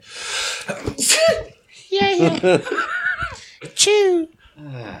Yeah. Chew.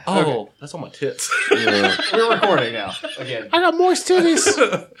 Oh, that's on my tits. Yeah. We're recording now. Again. I got moist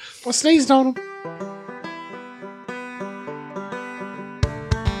titties. I sneezed on them.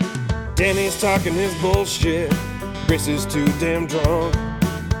 Danny's talking his bullshit. Chris is too damn drunk.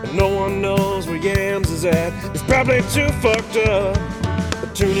 And no one knows where Yams is at. He's probably too fucked up.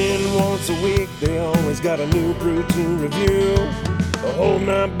 But tune in once a week. They always got a new brew to review. So hold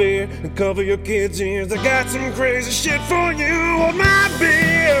my beer and cover your kids' ears. I got some crazy shit for you. Hold my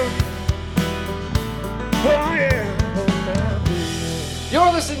beer. Oh yeah. Hold my beer.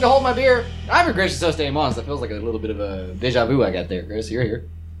 You're listening to Hold My Beer. I'm your gracious host, Amons. That feels like a little bit of a deja vu I got there, Chris. You're here.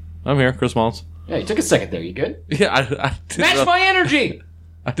 I'm here, Chris Mons. Yeah, you took a second there. You good? Yeah, I didn't Match my energy!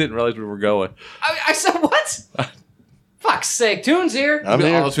 I didn't realize we were going. I said what? Fuck's sake. Tunes here. To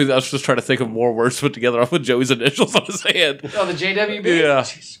be honest with you, I was just trying to think of more words to put together off with Joey's initials on his hand. Oh, the JWB? Yeah.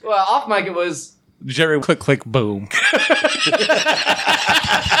 Well, off mic it was... Jerry, click, click, boom.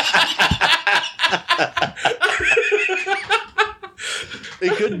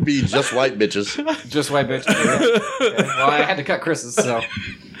 It could be just white bitches. Just white bitch. Okay. Well, I had to cut Chris's, so...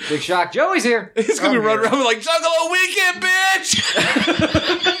 Big shock. Joey's here. He's going to be running around like, Juggalo Weekend, bitch!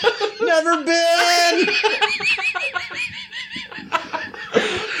 Never been.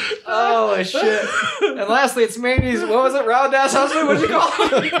 Oh, shit. And lastly, it's Mandy's, what was it, round-ass husband? What'd you call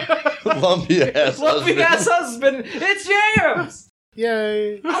him? Lumpy ass. Lumpy-ass husband. It's James!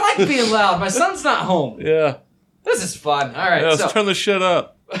 Yay. I like being loud. My son's not home. Yeah. This is fun. All right, Yeah, let's so... turn the shit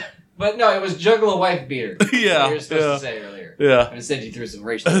up. But no, it was Juggalo Wife Beater. Yeah, You were supposed yeah. to say earlier. Yeah. And instead you threw some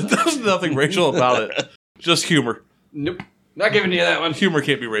racial There's nothing racial about it. Just humor. Nope. Not giving you that one. Humor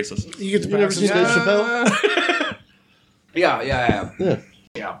can't be racist. You get the You never seen Dave Chappelle?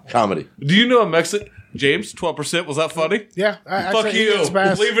 Yeah. Comedy. Do you know a Mexican... James, 12%, was that funny? Yeah. Fuck you.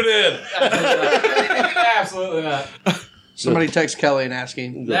 Leave it in. Absolutely not. Somebody text Kelly and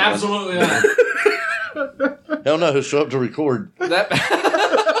asking. Absolutely not. Hell no, he'll show up to record. That.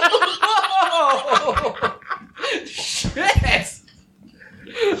 Oh, shit.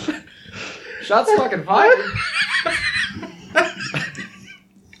 Shots fucking fired.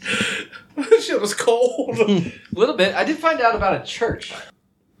 Shit was cold. A little bit. I did find out about a church.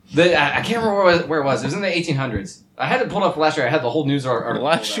 I can't remember where it was. It was in the 1800s. I had it pulled up last year. I had the whole news article.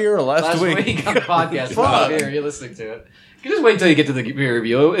 Last year or last week? on the podcast. Fuck. Here, you're listening to it. You can just wait until you get to the beer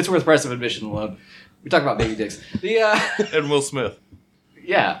review. It's worth the price of admission alone. We talk about baby dicks. And Will Smith.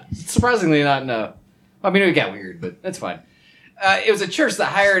 Yeah. Surprisingly not, no. I mean, it got weird, but that's fine. It was a church that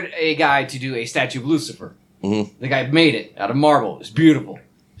hired a guy to do a statue of Lucifer. Mm-hmm. The guy made it out of marble. It was beautiful. It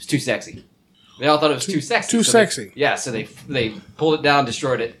was too sexy. They all thought it was too sexy. Too sexy. So they pulled it down,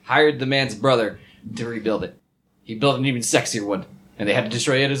 destroyed it, hired the man's brother to rebuild it. He built an even sexier one, and they had to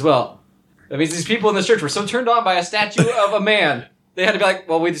destroy it as well. That means these people in this church were so turned on by a statue of a man, they had to be like,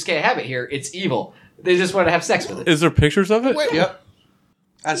 well, we just can't have it here. It's evil. They just wanted to have sex with it. Is there pictures of it? Wait, Yep.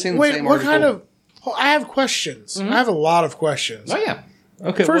 I've seen the wait, same what article. kind of... Oh, I have questions. I have a lot of questions. Oh, yeah.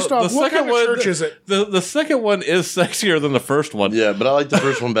 Okay. First off, what kind of church is it? The second one is sexier than the first one. Yeah, but I like the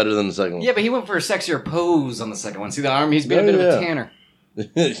first one better than the second one. Yeah, but he went for a sexier pose on the second one. See the arm? He's been a bit of a tanner.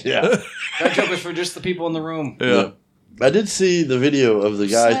 Yeah. That joke was for just the people in the room. Yeah. I did see the video of the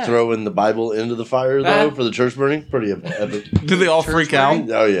guy Sad. throwing the Bible into the fire, though, for the church burning. Pretty epic. Did they all freak out?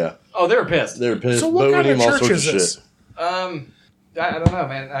 Oh, yeah. Oh, they were pissed. They were pissed. So what kind of Boning, all church sorts is of this? shit. I don't know,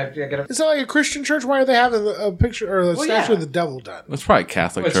 man. I gotta... Is it like a Christian church? Why are they having a picture or a Well, statue yeah. of the devil done? That's probably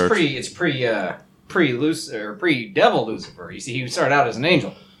Catholic Well, church. it's pre-devil Lucifer. You see, he started out as an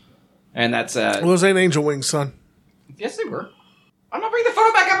angel. And that's, Well, those ain't angel wings, son. yes, they were. I'm not bringing the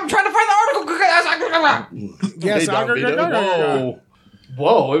photo back up. I'm trying to find the article. Yes, Hey, Don Vito. Whoa.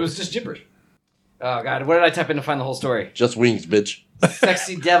 Whoa, it was just gibberish. Oh, God. What did I type in to find the whole story? Just wings, bitch.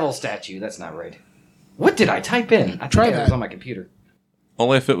 Sexy devil statue. That's not right. What did I type in? I Try think it was that. on my computer.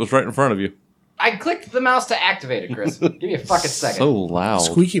 Only if it was right in front of you. I clicked the mouse to activate it, Chris. Give me a fucking second. So loud.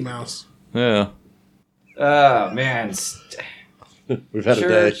 Squeaky mouse. Yeah. Oh, man. We've had a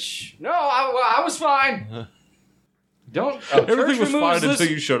day. Church. No, I was fine. Don't. Oh, Everything church was removes fine until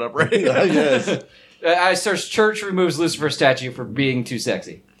you showed up, right? I guess. I searched church removes Lucifer statue for being too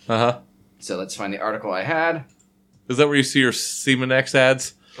sexy. Uh-huh. So let's find the article I had. Is that where you see your Semen X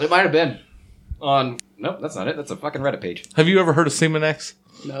ads? It might have been on. Nope, that's not it. That's a fucking Reddit page. Have you ever heard of Semen X?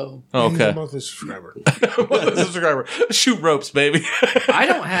 No. Oh, He's a okay. monthly subscriber. Subscriber. Shoot ropes, baby. I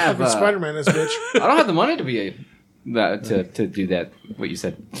don't have. Fucking Spider-Man, this bitch. I don't have the money to be to do that. What you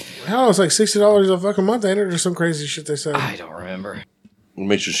said. Hell, it's like $60 a fucking month, ain't it? Or some crazy shit they said. I don't remember. It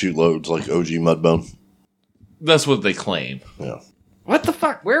makes you shoot loads like OG Mudbone. That's what they claim. Yeah. What the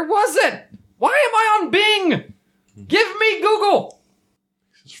fuck? Where was it? Why am I on Bing? Give me Google.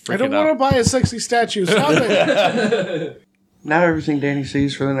 I don't want to buy a sexy statue. Stop it. Now everything Danny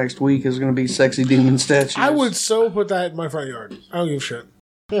sees for the next week is going to be sexy demon statues. I would so put that in my front yard. I don't give a shit.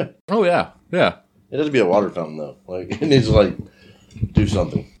 Oh, yeah. Yeah. It has to be a water fountain though. Like it needs to like do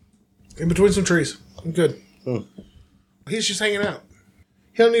something. In between some trees. I'm good. He's just hanging out.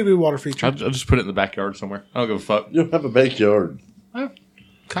 He don't need to be a water feature. I'll just put it in the backyard somewhere. I don't give a fuck. You don't have a backyard.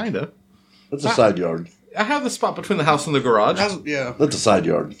 Kind of. That's a side yard. I have the spot between the house and the garage. Yeah. That's a side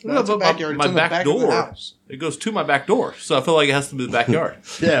yard. That's a backyard. My It's in the back back of the door. house. It goes to my back door, so I feel like it has to be the backyard.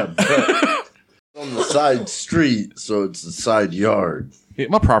 Yeah, but on the side street, so it's the side yard. Yeah,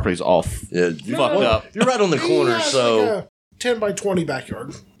 my property's off. Yeah, Fucked up. You're right on the corner, It's so like a 10 by 20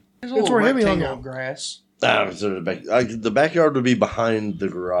 backyard. There's a It's little where Hemi hung rectangle out. of grass. the backyard would be behind the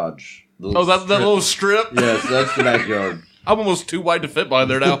garage. The Oh, that strip. little strip? Yes, that's the backyard. I'm almost too wide to fit by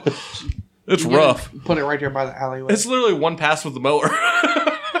there now. It's rough. Put it right there by the alleyway. It's literally one pass with the mower.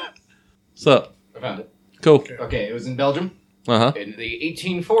 What's up? I found it. Cool. Okay, it was in Belgium Uh-huh. in the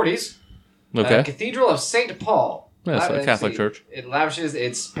 1840s. Okay. Cathedral of St. Paul. Yeah, it's a Let's Catholic see. church. It lavishes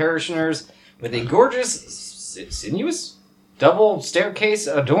its parishioners with a gorgeous, sinuous, double staircase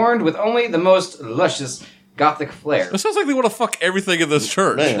adorned with only the most luscious Gothic flair. It sounds like they want to fuck everything in this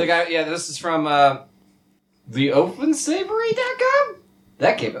church. Man. The guy, yeah, this is from theophensavory.com?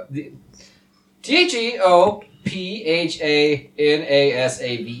 That came up.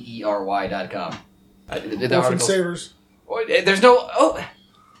 TheOphansavery.com. The Orphan article. Savers. There's no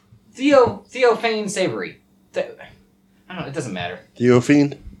Theophane Savory. I don't know. It doesn't matter.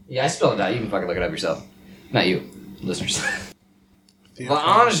 Theophane? Yeah, I spelled it out. You can fucking look it up yourself. Not you, listeners.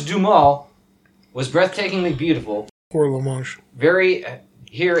 L'Ange du Mal was breathtakingly beautiful. Poor Lamanche.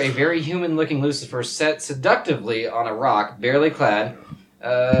 Here, a very human-looking Lucifer sat seductively on a rock, barely clad,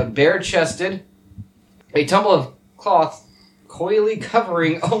 bare-chested, a tumble of cloth coyly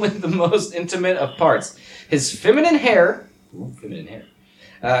covering only the most intimate of parts. His feminine hair, curling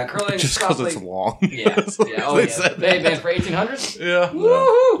Just because softly. it's long. Yeah. Oh, They yeah. said Hey, that. man, for 1800s? Yeah.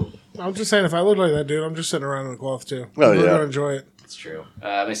 Woohoo! I'm just saying, if I look like that dude, I'm just sitting around in the cloth too. Oh, I'm yeah. going to enjoy it. That's true.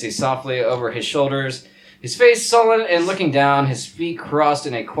 Let me see. Softly over his shoulders, his face sullen and looking down, his feet crossed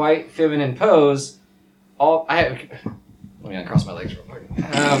in a quite feminine pose. Let me uncross my legs real quick.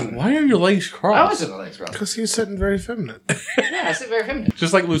 Why are your legs I crossed? was in the legs crossed. Because he's sitting very feminine. Yeah, I sit very feminine.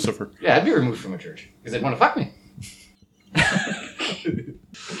 Just like Lucifer. Yeah, I'd be removed from a church because they'd want to fuck me.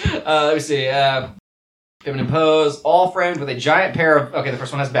 Let me see. Feminine pose, all framed with a giant pair of. Okay, the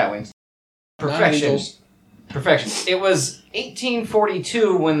first one has bat wings. Perfection. Angels. Perfection. It was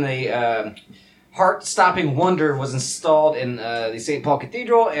 1842 when the heart-stopping wonder was installed in the St. Paul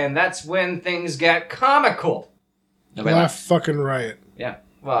Cathedral, and that's when things got comical. Nobody Laugh laughed. fucking riot. Yeah.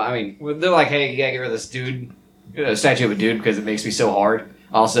 Well, I mean, they're like, hey, you gotta get rid of this dude, statue of a dude, because it makes me so hard.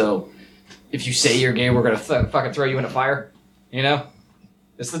 Also, if you say you're gay, we're gonna fucking throw you in a fire. You know?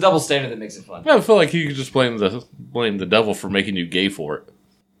 It's the double standard that makes it fun. I feel like you could just blame the devil for making you gay for it.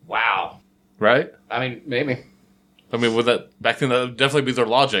 Wow. Right? I mean, maybe. I mean, with that back then, that would definitely be their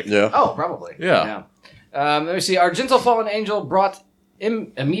logic. Yeah. Oh, probably. Yeah. Let me see. Our gentle fallen angel brought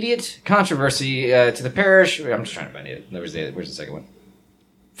immediate controversy to the parish. I'm just trying to find it. Where's the second one?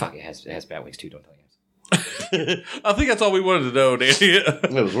 Fuck, it has bat wings too. Don't tell you. I think that's all we wanted to know, Danny.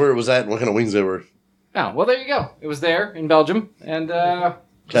 It was where it was at and what kind of wings they were. Oh, well, there you go. It was there in Belgium, and the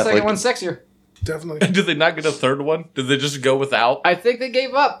Catholic. second one's sexier. Definitely. Did they not get a third one? Did they just go without? I think they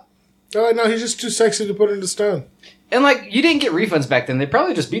gave up. Oh, no, he's just too sexy to put into stone. And, like, you didn't get refunds back then. They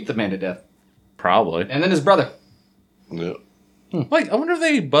probably just beat the man to death. Probably. And then his brother. Yeah. Like, I wonder if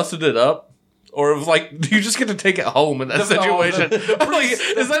they busted it up. Or if, like, do you just get to take it home in that situation? Like,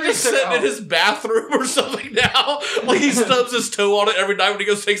 is that just sitting in his bathroom or something now? Like, he stubs his toe on it every night when he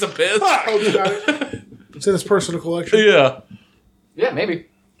goes to take some piss? Pope's got it. It's in his personal collection. Yeah. Yeah, maybe.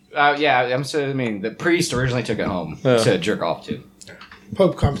 I mean, the priest originally took it home to jerk off to.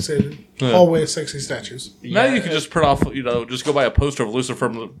 Pope compensated. Always sexy statues. Now you can just print off, just go buy a poster of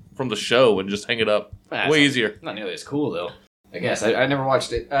Lucifer from the show and just hang it up. Way easier. Not nearly as cool, though. I guess. I never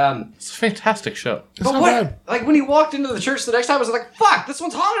watched it. It's a fantastic show. It's But not what? bad. Like, when he walked into the church the next time, I was like, fuck, this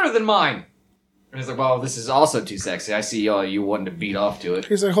one's hotter than mine. And he's like, well, this is also too sexy. I see you wanting to beat off to it.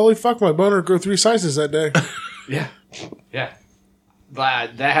 He's like, holy fuck, my boner grew 3 sizes that day. Yeah. Yeah.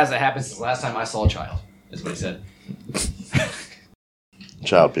 But that hasn't happened since the last time I saw a child, is what he said.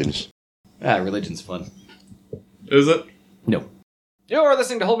 Child penis. Religion's fun. Is it? No. You're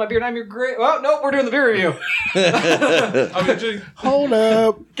listening to Hold My Beer, and I'm your great... Oh, no, we're doing the beer review. I mean, Hold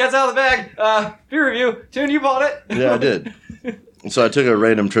up. Cat's out of the bag. Beer review. Tune, you bought it. Yeah, I did. So I took a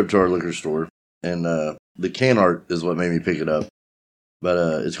random trip to our liquor store, and the can art is what made me pick it up.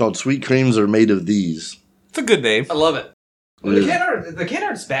 But it's called Sweet Creams Are Made of These. It's a good name. I love it. Well, the can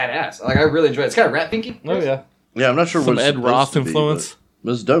art's badass. Like, I really enjoy it. It's got a rat pinky. Oh, yeah. Yeah, I'm not sure Some what it's Ed supposed Roth to be, influence.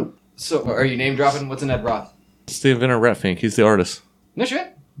 but it's dope. So, are you name dropping? What's an Ed Roth? It's the inventor of Rat Fink. He's the artist. No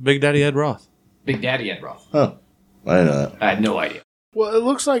shit. Big Daddy Ed Roth. Big Daddy Ed Roth. Huh. I didn't know that. I had no idea. Well, it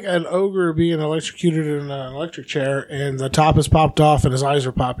looks like an ogre being electrocuted in an electric chair, and the top is popped off, and his eyes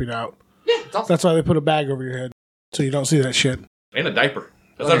are popping out. Yeah, it's awesome. That's why they put a bag over your head, so you don't see that shit. And a diaper.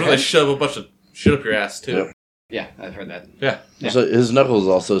 That's Okay. after they shove a bunch of shit up your ass, too. Yep. Yeah, I've heard that. Yeah. Yeah. So his knuckles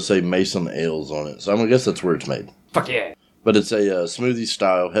also say Mason Ales on it. So I'm going to guess that's where it's made. Fuck yeah. But it's a smoothie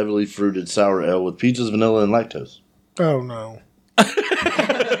style, heavily fruited sour ale with peaches, vanilla, and lactose. Oh, no.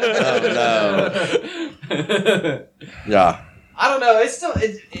 Oh, no. Yeah. I don't know. It's still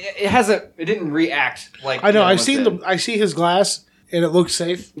it hasn't. It didn't react like. I know. the other I've one seen did. I see his glass, and it looks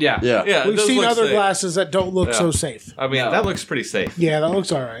safe. Yeah. Yeah. Yeah, it We've does seen look other safe. glasses that don't look Yeah. so safe. I mean, No. that looks pretty safe. Yeah, that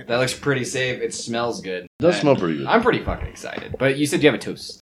looks all right. That looks pretty safe. It smells good. It does smell pretty good. I'm pretty fucking excited. But you said you have a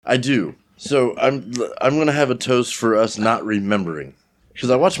toast. I do. So I'm going to have a toast for us not remembering. Because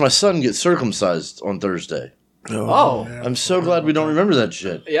I watched my son get circumcised on Thursday. Oh. yeah. I'm so glad we don't remember that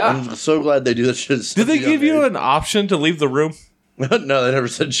shit. Yeah. I'm so glad they do that shit. at Did such they a young give you age. an option to leave the room? No, they never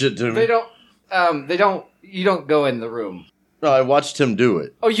said shit to me. They don't. You don't go in the room. No, I watched him do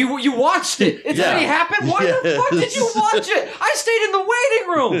it. Oh, you watched it. It's Yeah. already happened. Why the fuck did you Yes. watch it? I stayed in the waiting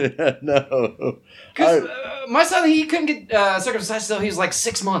room. No. Because my son, he couldn't get circumcised until he was like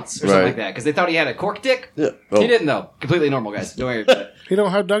 6 months or something Right. like that. Because they thought he had a cork dick. Yeah. He didn't though. Completely normal, guys. Don't worry about it. You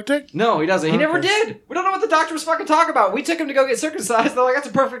don't have duct tape? No, he doesn't. He never Okay. did. We don't know what the doctor was fucking talking about. We took him to go get circumcised. They're like, that's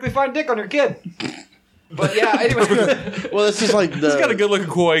a perfectly fine dick on your kid. But yeah, anyway. Well, it's just like He's got a good looking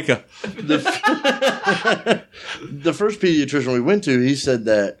cueca. the first pediatrician we went to, he said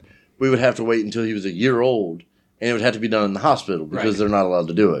that we would have to wait until he was a year old, and it would have to be done in the hospital because Right. they're not allowed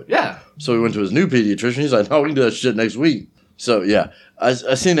to do it. Yeah. So we went to his new pediatrician. He's like, "No, we can do that shit next week." So yeah, I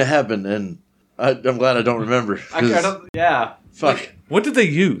seen it happen, and I'm glad I don't remember. I 'cause don't, yeah. fuck What did they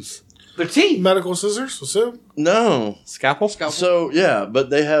use? Their teeth. Medical scissors? So no. Scalpel? So yeah, but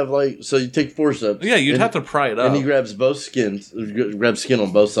they have so you take forceps. Yeah, you'd and- have to pry it up. And he grabs both skins, grabs skin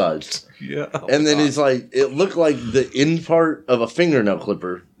on both sides. Yeah. And then he's like, it looked like the end part of a fingernail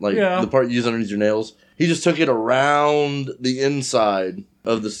clipper, like Yeah. the part you use underneath your nails. He just took it around the inside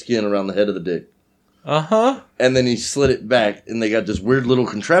of the skin around the head of the dick. Uh-huh. And then he slid it back, and they got this weird little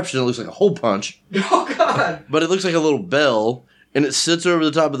contraption. It looks like a hole punch, Oh, God. but it looks like a little bell, and it sits over the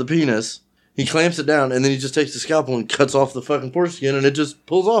top of the penis. He clamps it down, and then he just takes the scalpel and cuts off the fucking foreskin, and it just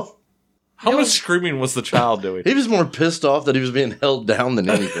pulls off. How much screaming was the child doing? He was more pissed off that he was being held down than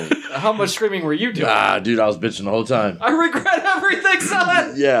anything. How much screaming were you doing? Dude, I was bitching the whole time. I regret everything,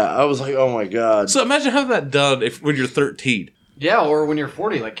 son. Yeah, I was like, oh my god. So imagine having that done when you're 13. Yeah, or when you're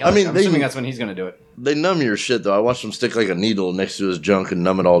 40, like Kelly. I mean, I'm they- assuming that's when he's going to do it. They numb your shit, though. I watched him stick like a needle next to his junk and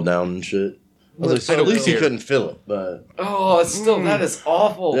numb it all down and shit. I was like, so I at don't least he care. couldn't feel it, but Oh, it's still, that is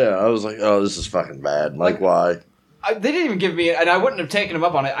awful. yeah, I was like, oh, this is fucking bad. Like, why? They didn't even give me, and I wouldn't have taken him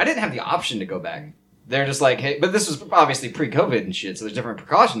up on it. I didn't have the option to go back. They're just like, hey, but this was obviously pre-COVID and shit, so there's different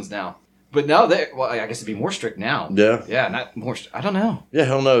precautions now. But no, well, I guess it'd be more strict now. Yeah. Yeah, not more. I don't know. Yeah,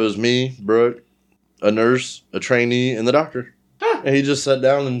 hell no. It was me, Brooke, a nurse, a trainee, and the doctor. Huh. And he just sat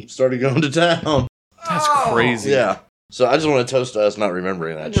down and started going to town. That's Oh. crazy. Yeah. So I just want to toast to us not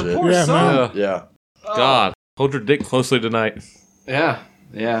remembering that Your shit. poor Yeah, son. man. Yeah. Oh. God. Hold your dick closely tonight. Yeah,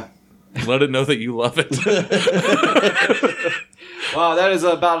 yeah. Let it know that you love it. Wow, that is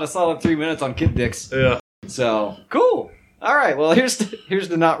about a solid 3 minutes on kid dicks. Yeah. So cool. All right. Well, here's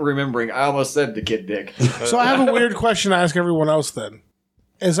the not remembering. I almost said the kid dick. So I have a weird question to ask everyone else then.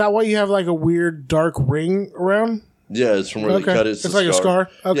 Is that why you have like a weird dark ring around? Yeah, it's from where they cut it. It's like a scar?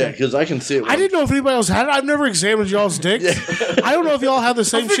 Okay. Yeah, because I can see it. I didn't know if anybody else had it. I've never examined y'all's dicks. I don't know if y'all have the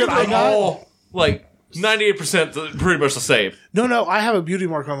same shit I got. All, like, 98% pretty much the same. No, I have a beauty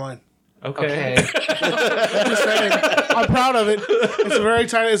mark on mine. Okay. I'm just saying. I'm proud of it. It's a very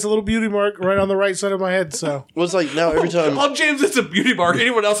tiny, it's a little beauty mark right on the right side of my head, so. Well, it's like now every time. On James, it's a beauty mark.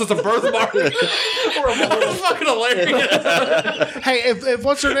 Anyone else, it's a birthmark. That's fucking hilarious. Hey, if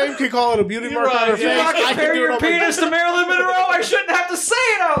what's her name can call it a beauty mark on her right, face, yeah. Not I can compare do it your on my penis to Marilyn Monroe. I shouldn't have to say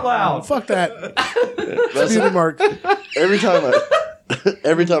it out loud. Fuck that. That's Beauty mark. every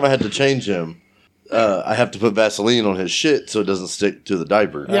time I had to change him, I have to put Vaseline on his shit so it doesn't stick to the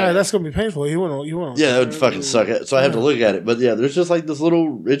diaper. Yeah, that's gonna be painful. You wouldn't. Yeah, that would fucking suck. So I have to look at it. But yeah, there's just like this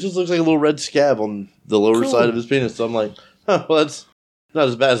little. It just looks like a little red scab on the lower Cool. side of his penis. So I'm like, huh, well, that's not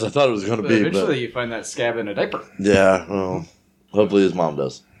as bad as I thought it was going to But be. eventually, But you find that scab in a diaper. yeah, well, Hopefully his mom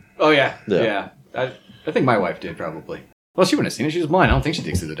does. Oh, yeah. Yeah. Yeah. I think my wife did, probably. Well, she wouldn't have seen it. She was blind. I don't think she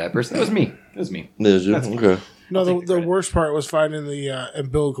digs through the diapers. That was me. Did you? That's- Okay. No, take the credit. worst part was finding the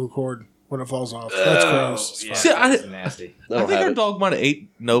umbilical cord when it falls off. That's gross. Yeah, See, that's nasty. I That'll think have our it. dog might have ate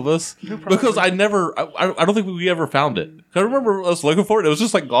Novas because I don't think we ever found it. I remember us looking for it. It was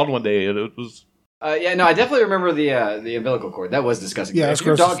just like gone one day, and it was. Yeah, no, I definitely remember the umbilical cord. That was disgusting. Yeah, if it's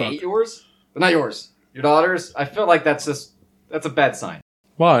your gross as dog fuck. ate yours, but not yours, your daughter's, I feel like that's a bad sign.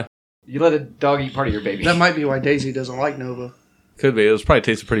 Why? You let a dog eat part of your baby. That might be why Daisy doesn't like Nova. Could be. It was probably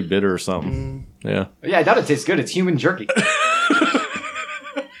tasted pretty bitter or something. Yeah. Yeah, I doubt it tastes good. It's human jerky.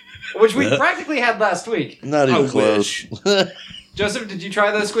 Which we practically had last week. Not even I close. Joseph, did you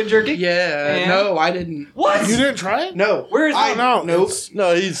try the squid jerky? Yeah, And- no, I didn't. What? You didn't try it? No. Where is I it? No, Nope. it's-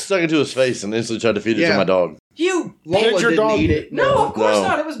 No, he stuck it to his face and instantly tried to feed it to Yeah. my dog. You. Lola Did your didn't dog- eat it. No, of course No.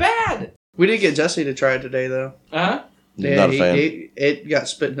 not. It was bad. We did get Jesse to try it today, though. Uh-huh. Yeah, Not a fan. It got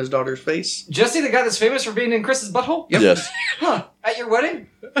spit in his daughter's face. Jesse, the guy that's famous for being in Chris's butthole? Yes. Huh. At your wedding?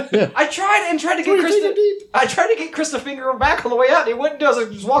 Yeah. I tried to get Chris to finger him back on the way out, and he wouldn't do it. I was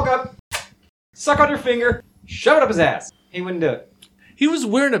like, just walk up, suck on your finger, shove it up his ass. He wouldn't do it. He was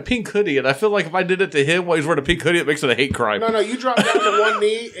wearing a pink hoodie, and I feel like if I did it to him while he's wearing a pink hoodie, it makes it a hate crime. No, you drop down to one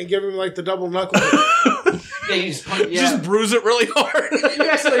knee and give him like the double knuckle. Yeah, you just punch, yeah. Just bruise it really hard. You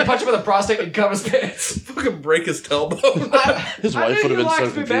accidentally punch him in the prostate and cut his pants. Fucking break his tailbone. His I wife knew would have you been so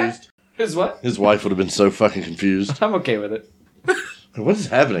liked me back. confused. His what? His wife would have been so fucking confused. I'm okay with it. What is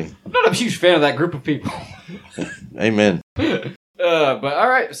happening? I'm not a huge fan of that group of people. Amen. But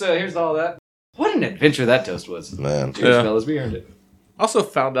alright, so here's all that. What an adventure that toast was. Man. Cheers, Yeah. fellas, we earned it. Also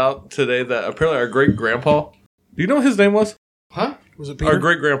found out today that apparently our great grandpa. Do you know what his name was? Huh? Was it Our Peter?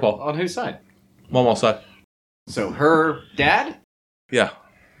 great grandpa. On whose side? Mama's side. So her dad? Yeah.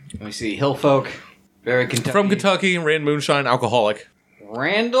 Let me see. Hillfolk. Very Kentucky. From Kentucky, ran moonshine, alcoholic.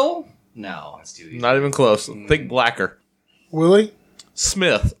 Randall? No, that's too easy. Not even close. Think blacker. Willie?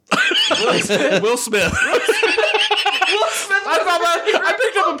 Smith. Will Smith. I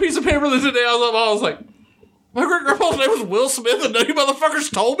picked up a piece of paper the other day. I was like, my great grandpa's name was Will Smith, and none of you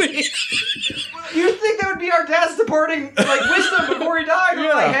motherfuckers told me. You'd think that would be our dad's departing wisdom before he died.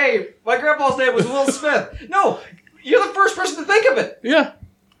 We're like, hey, my grandpa's name was Will Smith. No, you're the first person to think of it. Yeah.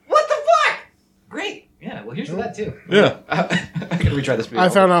 What the fuck? Great. Yeah, well, here's for that, too. Yeah. I gotta retry this video. I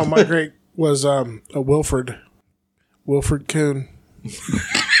found out my great was a Wilford Coon.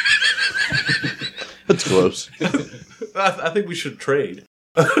 That's close. I think we should trade.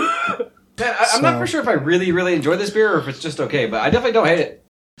 Man, I'm not for sure if I really, really enjoy this beer or if it's just okay, but I definitely don't hate it.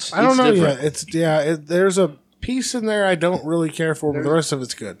 I don't know different. yet. There's a piece in there I don't really care for, but the rest of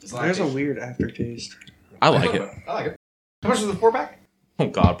it's good. It's like There's a weird aftertaste. I like it. I like it. How much was the 4-pack? Oh,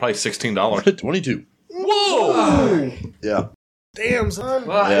 God. Probably $16. 22. Whoa! Yeah. Damn, son.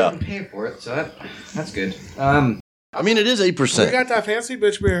 Well, Yeah. I didn't pay for it, so that's good. I mean, it is We 8%. got that fancy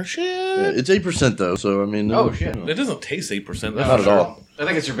bitch beer. Shit. Yeah, it's 8% though, so I mean. Oh, shit. It doesn't taste 8%. That's Not at for sure. all. I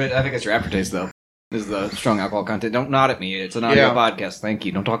think it's your aftertaste though. Is the strong alcohol content? Don't nod at me. It's an audio Yeah. podcast. Thank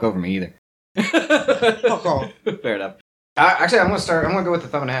you. Don't talk over me either. Fuck off. Fair enough. Actually, I'm gonna go with the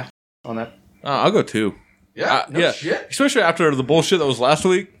thumb and a half on that. I'll go 2. Yeah. yeah. Shit. Especially after the bullshit that was last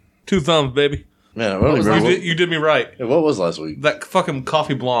week. 2 thumbs, baby. Man, I don't even remember. You did me right. What was last week? That fucking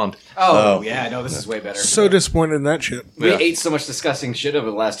coffee blonde. Oh, Oh. yeah. No, this is way better. So disappointed in that shit. we Yeah. ate so much disgusting shit over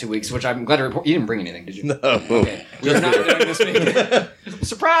the last 2 weeks, which I'm glad to report. You didn't bring anything, did you? No. Okay. We're not doing this week.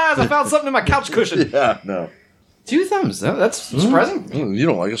 Surprise! I found something in my couch cushion. Yeah, no. 2 thumbs. That's surprising. You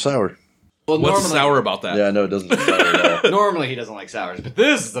don't like a sour. Well, What's sour about that? Yeah, I know it doesn't taste sour at all. Normally he doesn't like sours, but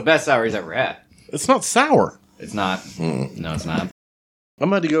this is the best sour he's ever had. It's not sour. It's not. No, it's not. I'm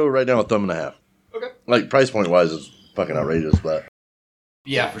going to go right now with thumb and a half. Okay. Like, price point wise, it's fucking outrageous, but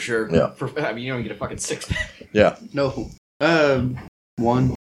Yeah, for sure. Yeah. I mean, you don't get a fucking 6. yeah. No.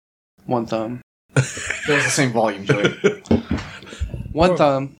 One thumb. That was the same volume, Joey. One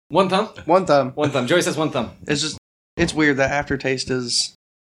thumb. One thumb? One thumb. One thumb. Joey says one thumb. It's just, it's weird. That aftertaste is,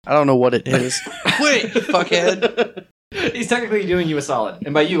 I don't know what it is. Quit, fuckhead. He's technically doing you a solid.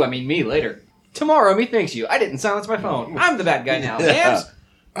 And by you, I mean me later. Tomorrow, methinks you. I didn't silence my phone. I'm the bad guy now. Yeah. Yams?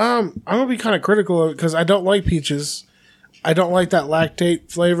 I'm gonna be kind of critical of it because I don't like peaches. I don't like that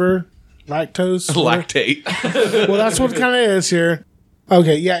lactate flavor. Lactose. Lactate. Well, that's what it kind of is here.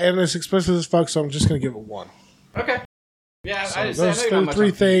 Okay, yeah, and it's expensive as fuck, so I'm just gonna give it 1. Okay. Yeah, So I know those you're not much 3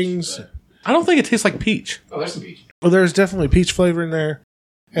 on peach, things. but- I don't think it tastes like peach. Oh, there's some peach. Well, there's definitely peach flavor in there,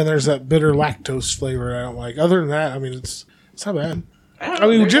 and there's that bitter lactose flavor I don't like. Other than that, I mean, it's not bad. I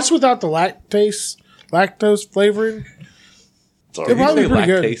mean, just without the lactose flavoring, Sorry. It'd probably be Say pretty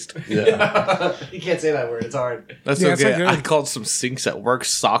good. taste. Yeah. You can't say that word. It's hard. That's Yeah, it's okay. not good. I called some sinks at work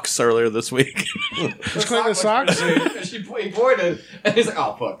socks earlier this week. Just clean the socks. He pointed, and he's like,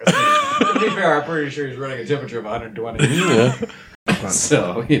 "Oh fuck." To be fair, I'm pretty sure he's running a temperature of 120. Yeah.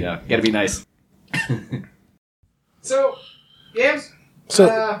 So gotta be nice. So, Yams,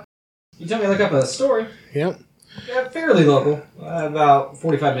 So, you told me to look up a story. yeah. Yeah, fairly local, about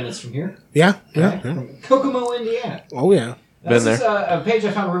 45 minutes from here. Yeah. Okay, Yeah. from Kokomo, Indiana. Oh, yeah. This Been is a page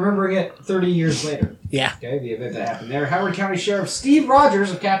I found remembering it 30 years later. Yeah. Okay, the event that happened there. Howard County Sheriff Steve Rogers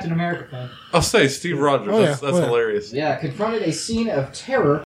of Captain America fame. I'll say Steve Rogers. Oh, yeah. That's Oh, yeah. hilarious. Yeah, confronted a scene of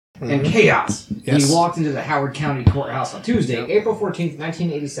terror and chaos when Yes. he walked into the Howard County Courthouse on Tuesday, April 14th,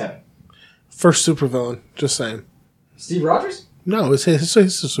 1987. First supervillain. Just saying. Steve Rogers? No, it's his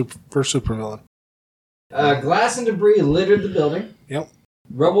first supervillain. Glass and debris littered the building. Yep.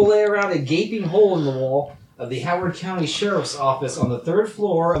 Rubble lay around a gaping hole in the wall of the Howard County Sheriff's Office on the third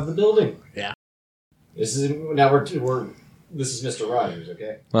floor of the building. Yeah. This is this is Mr. Rogers,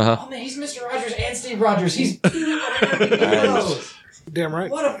 okay? Uh-huh. Oh man, he's Mr. Rogers and Steve Rogers. He's heroes. Damn right.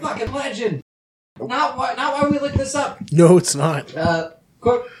 What a fucking legend! Not why we looked this up. No, it's not.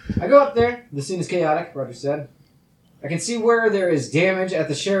 Quote, I go up there. The scene is chaotic, Rogers said. I can see where there is damage at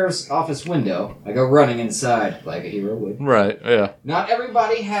the sheriff's office window. I go running inside, like a hero would. Right, yeah. Not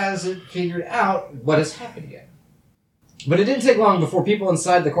everybody has it figured out what has happened yet. But it didn't take long before people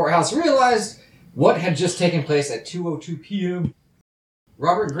inside the courthouse realized what had just taken place at 2:02 p.m.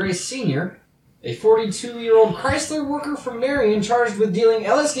 Robert Gray Sr., a 42-year-old Chrysler worker from Marion charged with dealing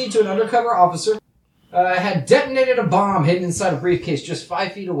LSD to an undercover officer, had detonated a bomb hidden inside a briefcase just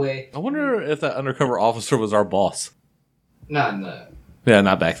 5 feet away. I wonder if that undercover officer was our boss. Not in the... Yeah,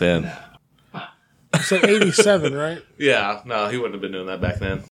 not back then. It's like 87, right? Yeah, no, he wouldn't have been doing that back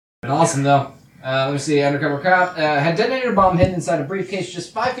then. Awesome, though. Let me see. Undercover cop had detonated a bomb hidden inside a briefcase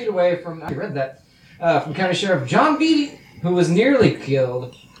just 5 feet away from... I read that. From County Sheriff John Beatty, who was nearly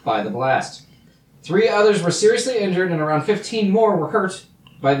killed by the blast. 3 others were seriously injured, and around 15 more were hurt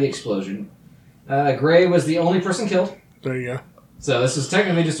by the explosion. Gray was the only person killed. There you go. So this is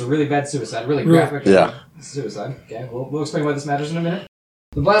technically just a really bad suicide. Really graphic Yeah. suicide. Okay, we'll explain why this matters in a minute.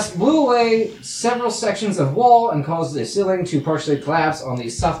 The blast blew away several sections of wall and caused the ceiling to partially collapse on the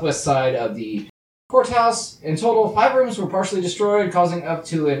southwest side of the courthouse. In total, 5 rooms were partially destroyed, causing up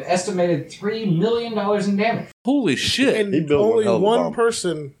to an estimated $3 million in damage. Holy shit. And He built one only hell of a one bomb.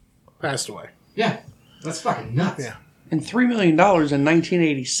 person passed away. Yeah, that's fucking nuts. Yeah. And $3 million in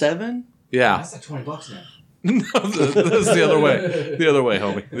 1987? Yeah. That's like $20 now. No, that's the other way. The other way,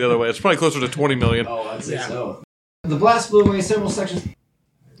 homie. The other way. It's probably closer to 20 million. Oh, I'd say Yeah. so. The blast blew away several sections.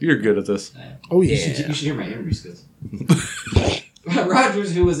 You're good at this. Oh, You yeah. should hear my interview skills.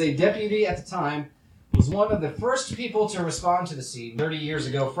 Rogers, who was a deputy at the time, was one of the first people to respond to the scene 30 years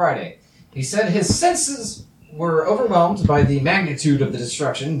ago Friday. He said his senses were overwhelmed by the magnitude of the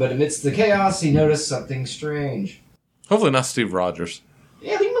destruction, but amidst the chaos, he noticed something strange. Hopefully not Steve Rogers.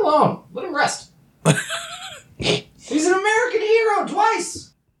 Yeah, leave him alone. Let him rest. He's an American hero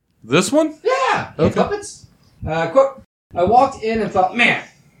twice. This one? Yeah. Okay. Puppets. Quote, I walked in and thought, man,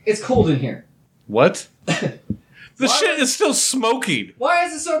 it's cold in here. What? The shit is still smoking. Why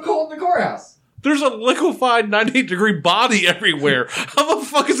is it so cold in the courthouse? There's a liquefied 98-degree body everywhere. How the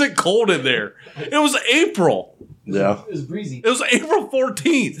fuck is it cold in there? It was April. Yeah. It was breezy. It was April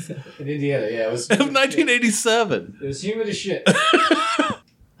 14th In Indiana, yeah. It was of 1987. It was humid as shit.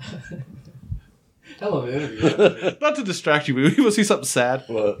 Hell of an interview. Not to distract you, but you want to see something sad?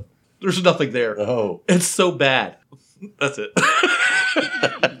 What? There's nothing there. Oh. It's so bad. That's it.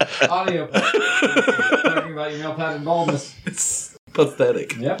 Audio. Talking about your male pattern baldness. It's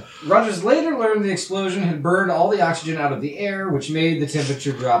pathetic. Yep. Rogers later learned the explosion had burned all the oxygen out of the air, which made the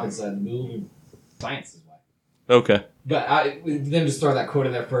temperature drop inside the building. Science is why. Okay. But them just throw that quote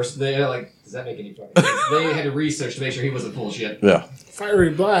in there first. They're like, does that make any fucking sense? They had to research to make sure he wasn't full of shit. Yeah. Fiery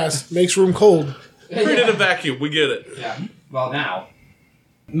blast makes room cold. Created a vacuum. We get it. Yeah. Well, now.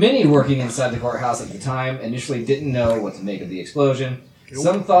 Many working inside the courthouse at the time initially didn't know what to make of the explosion.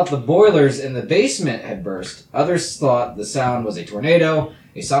 Some thought the boilers in the basement had burst. Others thought the sound was a tornado,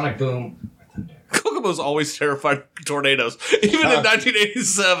 a sonic boom. Kokomo's always terrified of tornadoes, even in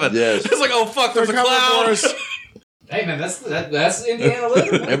 1987. Yes. It's like, oh fuck, there's a They're coming cloud. for us. Hey man, that's Indiana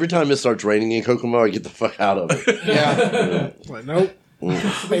living. Man. Every time it starts raining in Kokomo, I get the fuck out of it. Yeah. Like, nope.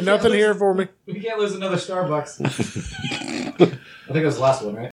 Ain't nothing here for me. We can't lose another Starbucks. I think that was the last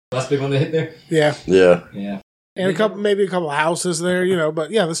one, right? Last big one they hit there? Yeah. Yeah. Yeah. And maybe a couple of houses there,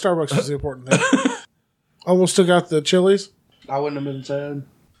 but yeah, the Starbucks was the important thing. Almost took out the Chili's. I wouldn't have been sad.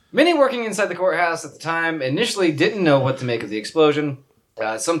 Many working inside the courthouse at the time initially didn't know what to make of the explosion.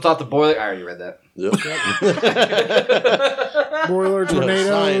 Some thought the boiler... I already read that. Yep. Boiler tornadoes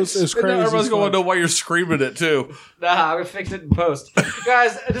Science. is And crazy. now everyone's as going fuck. to know why you're screaming it, too. Nah, I'm gonna fix it in post.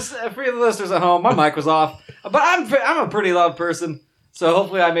 Guys, just for the listeners at home, my mic was off. But I'm a pretty loud person, so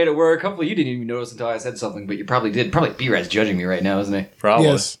hopefully I made it work. Hopefully you didn't even notice until I said something, but you probably did. Probably B-Rad's judging me right now, isn't he? Probably.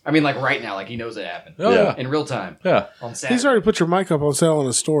 Yes. I mean, like right now, like he knows it happened. Oh, Yeah. yeah. In real time. Yeah. On Saturday. He's already put your mic up on sale in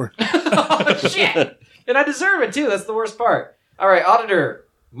the store. Oh, shit! And I deserve it, too. That's the worst part. All right, Auditor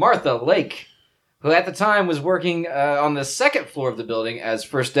Martha Lake, who at the time was working on the second floor of the building as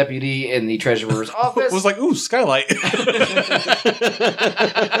first deputy in the treasurer's office. was like, ooh, skylight.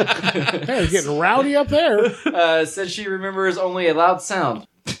 Hey, getting rowdy up there. Said she remembers only a loud sound.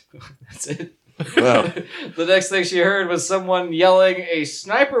 That's it. Wow. The next thing she heard was someone yelling a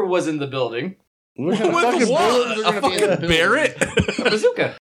sniper was in the building. What kind of With fucking what? bullets are A gonna be in the fucking building? Barrett? A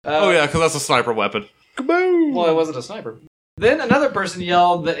bazooka. Oh, yeah, because that's a sniper weapon. Kaboom! Well, it wasn't a sniper. Then another person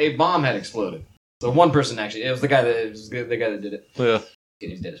yelled that a bomb had exploded. So one person actually. It was the guy that did it. Yeah.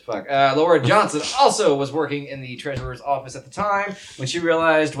 He's dead as fuck. Laura Johnson also was working in the treasurer's office at the time when she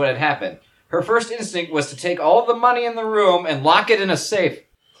realized what had happened. Her first instinct was to take all the money in the room and lock it in a safe.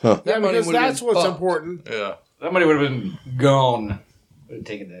 Yeah, money because would've that's been what's fucked. important. Yeah. That money would have been gone. Would have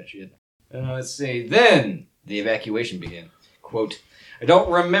taken that shit. Let's see. Then the evacuation began. Quote, I don't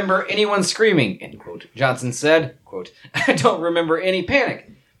remember anyone screaming, end quote. Johnson said, quote, I don't remember any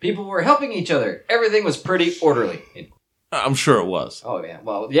panic. People were helping each other. Everything was pretty orderly. End quote. I'm sure it was. Oh, yeah.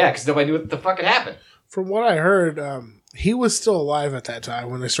 Well, yeah, because nobody knew what the fuck had happened. From what I heard, he was still alive at that time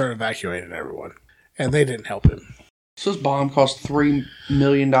when they started evacuating everyone. And they didn't help him. So this bomb cost $3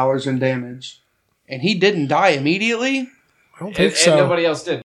 million in damage. And he didn't die immediately? I don't And, think so. and nobody else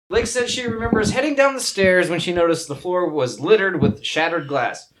did. Lake said she remembers heading down the stairs when she noticed the floor was littered with shattered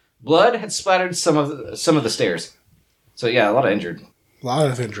glass. Blood had splattered some of the stairs. So, yeah, a lot of injured. A lot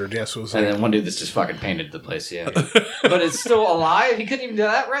of injured, yes. Was And like, then one dude that's just fucking painted the place, yeah. But it's still alive? He couldn't even do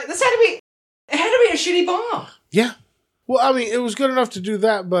that, right? It had to be a shitty bomb. yeah. Well, I mean, it was good enough to do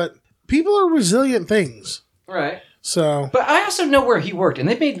that, but people are resilient things. Right. So, But I also know where he worked, and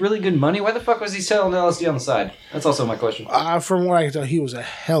they made really good money. Why the fuck was he selling LSD on the side? That's also my question. from what I can tell, he was a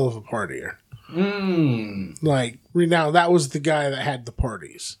hell of a partier. Like, now that was the guy that had the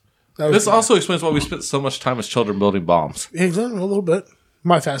parties. That was This the- also explains why we spent so much time as children building bombs. Exactly, a little bit.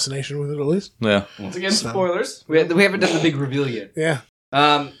 My fascination with it, at least. Yeah. Once again, spoilers. We haven't done the big reveal yet. Yeah.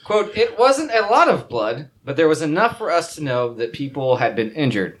 Quote, it wasn't a lot of blood, but there was enough for us to know that people had been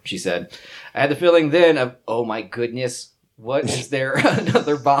injured, she said. I had the feeling then of, oh my goodness, what is there?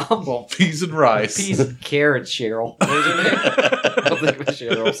 Another bomb? Peas and rice. Peas and carrots, Cheryl. What was her name? I don't think it was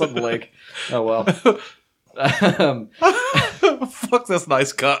Cheryl. Something like, oh well. Fuck this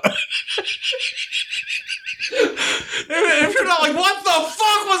nice cut. If you're not like, what the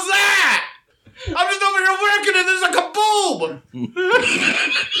fuck was that? I'm just over here working and there's a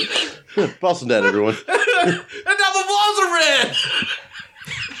kaboom! Boston Dad, everyone. And now the walls are red!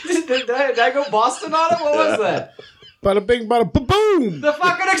 did I go Boston on it? What was that? Bada bing, bada boom! The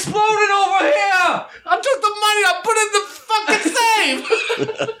fucking exploded over here! I took the money, I put it in the fucking safe!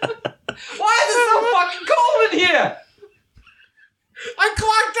 Why is it so fucking cold in here? I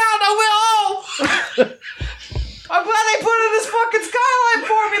clocked out, I went home! I'm glad they put in this fucking skylight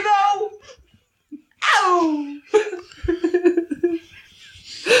for me, though! Ow!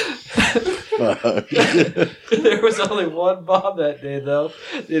 Fuck. There was only one bomb that day, though.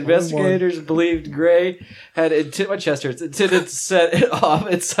 The investigators believed Gray had intended to set it off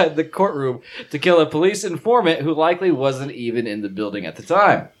inside the courtroom to kill a police informant who likely wasn't even in the building at the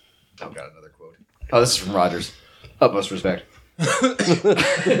time. Oh, got another quote. Oh, this is from Rogers. Utmost respect.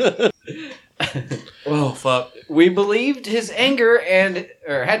 Oh, fuck. We believed his anger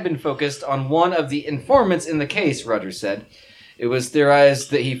had been focused on one of the informants in the case, Rogers said. It was theorized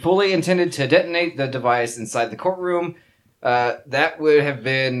that he fully intended to detonate the device inside the courtroom. That would have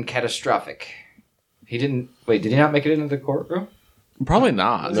been catastrophic. He didn't... Wait, did he not make it into the courtroom? Probably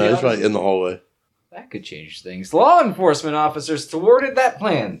not. No, he's right in the hallway. That could change things. Law enforcement officers thwarted that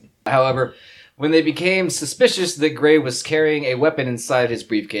plan. However, when they became suspicious that Gray was carrying a weapon inside his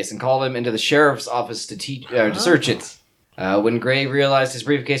briefcase and called him into the sheriff's office to search it. When Gray realized his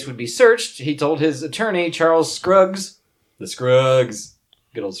briefcase would be searched, he told his attorney, Charles Scruggs, the Scruggs,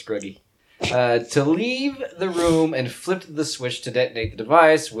 good old Scruggy, to leave the room and flipped the switch to detonate the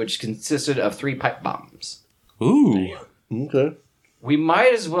device, which consisted of 3 pipe bombs. Ooh. Okay. We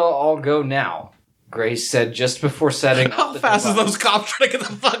might as well all go now, Gray said just before setting How up the fast is device. those cops trying to get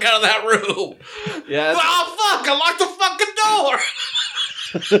the fuck out of that room? Yeah, Oh, fuck! I locked the fucking door!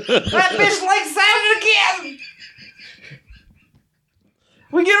 That bitch likes that again!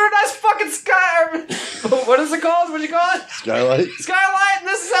 We get her a nice fucking sky. What is it called? What do you call it? Skylight. Skylight, and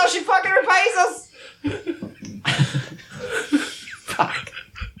this is how she fucking repays us. Fuck.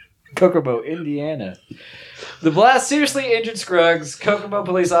 Kokomo, Indiana. The blast seriously injured Scruggs, Kokomo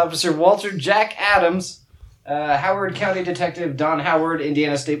police officer Walter Jack Adams, Howard County Detective Don Howard,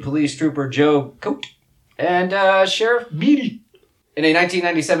 Indiana State Police Trooper Joe Coate, and Sheriff Beatty. In a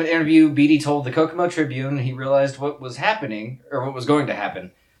 1997 interview, Beatty told the Kokomo Tribune he realized what was happening, or what was going to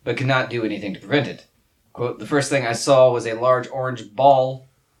happen, but could not do anything to prevent it. Quote, "The first thing I saw was a large orange ball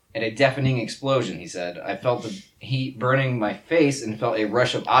and a deafening explosion," he said. "I felt the heat burning my face and felt a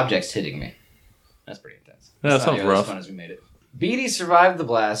rush of objects hitting me." That's pretty intense. Yeah, that It's not sounds nearly rough. as fun as we made it. Beatty survived the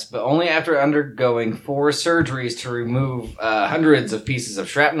blast, but only after undergoing 4 surgeries to remove hundreds of pieces of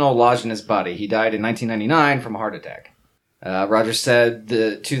shrapnel lodged in his body. He died in 1999 from a heart attack. Rogers said,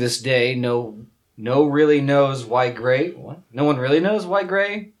 to this day, no one really knows why Gray,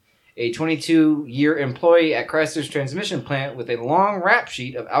 a 22-year employee at Chrysler's transmission plant with a long rap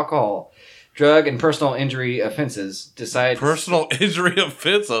sheet of alcohol, drug, and personal injury offenses, decided... Personal injury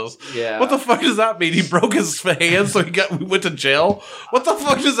offenses? Yeah. What the fuck does that mean? He broke his hand so we went to jail? What the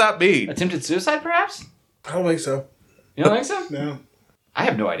fuck does that mean? Attempted suicide, perhaps? I don't think so. You don't think so? No. I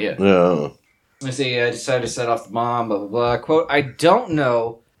have no idea. Yeah. Let me see. I decided to set off the bomb, blah, blah, blah. Quote, "I don't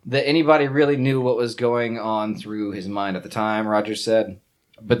know that anybody really knew what was going on through his mind at the time," Rogers said.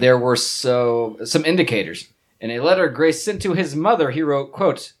 "But there were some indicators. In a letter Grace sent to his mother, he wrote,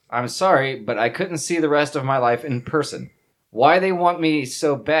 quote, 'I'm sorry, but I couldn't see the rest of my life in person. Why they want me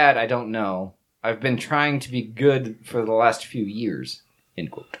so bad, I don't know. I've been trying to be good for the last few years.'"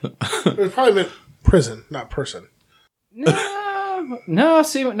 End quote. It probably meant prison, not person. No,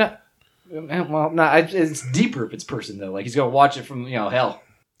 see, no. Well, no, it's deeper if it's person, though. Like, he's going to watch it from, hell.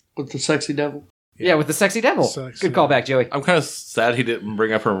 With the sexy devil. Yeah, with the sexy devil. Sexy. Good callback, Joey. I'm kind of sad he didn't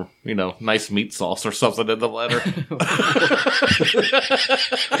bring up her, nice meat sauce or something in the letter.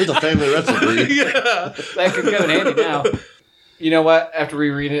 It's a family recipe. Yeah. That could come in handy now. You know what? After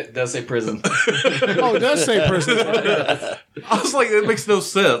we read it, it does say prison. Oh, it does say prison. I was like, it makes no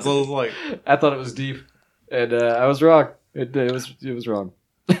sense. I was like, I thought it was deep, and I was wrong. It was wrong.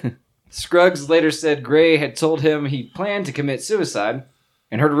 Scruggs later said Gray had told him he planned to commit suicide,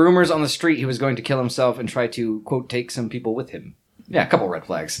 and heard rumors on the street he was going to kill himself and try to, quote, take some people with him. Yeah, a couple red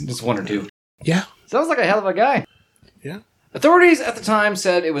flags. Just 1 or 2. Yeah. Sounds like a hell of a guy. Yeah. Authorities at the time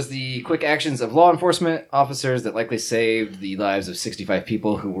said it was the quick actions of law enforcement officers that likely saved the lives of 65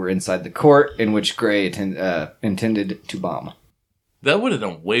 people who were inside the court in which Gray intended to bomb. that would have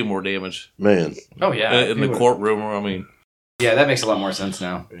done way more damage. Man. Oh, yeah. In the courtroom. I mean, Yeah, that makes a lot more sense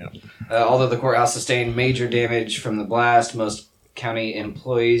now. Yeah. Although the courthouse sustained major damage from the blast, most county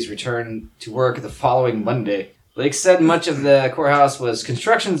employees returned to work the following Monday. Blake said much of the courthouse was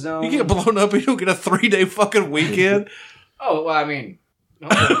construction zone. you get blown up and you don't get a 3-day fucking weekend. Oh, well, I mean...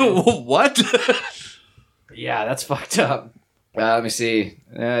 What? Yeah, that's fucked up. Let me see.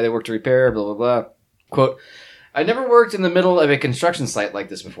 They worked to repair, blah, blah, blah. Quote, "I never worked in the middle of a construction site like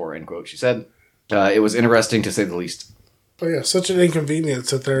this before," end quote. She said, "It was interesting to say the least." Oh, yeah. Such an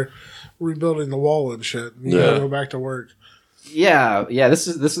inconvenience that they're rebuilding the wall and shit. You gotta go back to work. Yeah.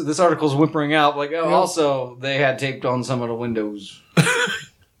 This article's whimpering out. Like, also, they had taped on some of the windows.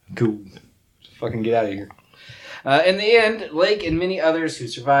 Cool. Fucking get out of here. In the end, Lake and many others who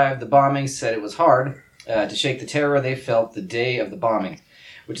survived the bombing said it was hard to shake the terror they felt the day of the bombing,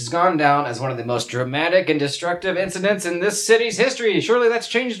 which has gone down as one of the most dramatic and destructive incidents in this city's history. Surely that's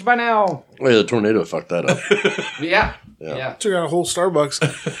changed by now. Oh, yeah, the tornado fucked that up. Yeah. Took out a whole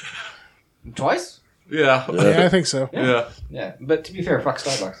Starbucks. Twice? Yeah. Yeah, I think so. Yeah. Yeah. But to be fair, fuck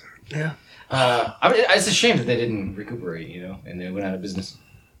Starbucks. Yeah. I mean, it's a shame that they didn't recuperate, and they went out of business.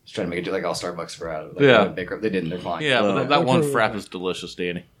 Just trying to make it like all Starbucks for out of they went bankrupt. They didn't. They're fine. Yeah, but that one frap is delicious,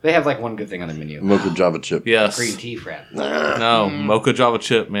 Danny. They have like one good thing on the menu. Mocha Java chip. Yes. Green tea frap. No, mocha Java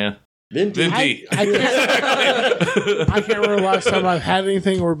chip, man. Venti. I can't remember the last time I've had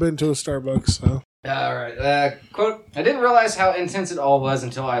anything or been to a Starbucks. So. All right. Quote, "I didn't realize how intense it all was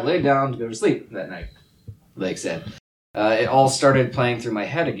until I laid down to go to sleep that night," Lake said. "It all started playing through my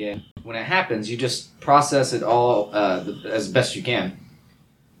head again. When it happens, you just process it all as best you can.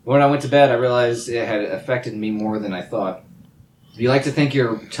 When I went to bed, I realized it had affected me more than I thought. You like to think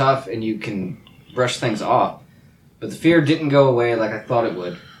you're tough and you can brush things off, but the fear didn't go away like I thought it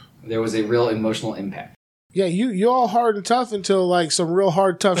would. There was a real emotional impact." Yeah, you all hard and tough until like some real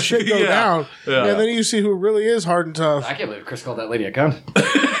hard tough shit go down. Yeah. And then you see who really is hard and tough. I can't believe Chris called that lady a cunt.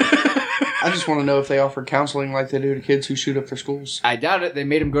 I just want to know if they offer counseling like they do to kids who shoot up their schools. I doubt it. They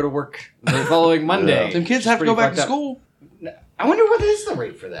made him go to work the following Monday. Them kids have to go back to school. I wonder what is the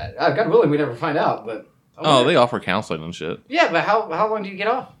rate for that. God willing, we never find out. But Oh, they offer counseling and shit. yeah, but how long do you get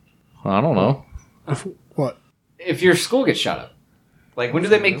off I don't know. What? if your school gets shot up? Like, when do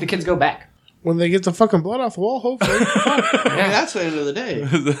they make the kids go back? When they get the fucking blood off the wall, hopefully. I mean, that's the end of the day.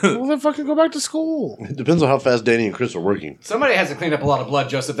 Well, then fucking go back to school. It depends on how fast Danny and Chris are working. Somebody has to clean up a lot of blood,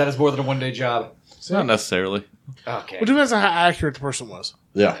 Joseph. That is more than a one-day job. Not necessarily. Okay. It depends on how accurate the person was.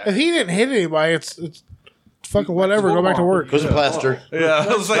 Yeah. If he didn't hit anybody, it's fucking whatever. Go back to work. Put some plaster. Yeah,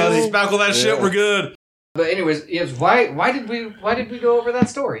 I was like, let's spackle that shit. We're good. But anyways, yes. Why did we go over that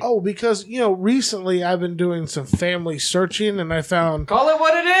story? Oh, because, recently I've been doing some family searching and I found... Call it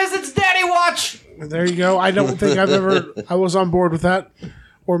what it is. It's Daddy Watch. There you go. I don't think I was on board with that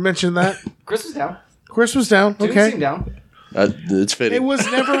or mentioned that. Chris was down. Chris was down. Dude Okay. seemed down. It's fitting. It was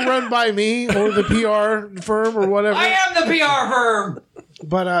never run by me or the PR firm or whatever. I am the PR firm.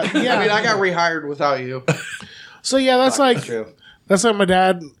 But yeah. I mean, I got rehired without you. So yeah, that's like True. that's like my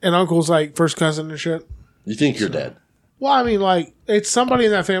dad and uncle's like first cousin and shit. You think you're dead? Well, I mean, like it's somebody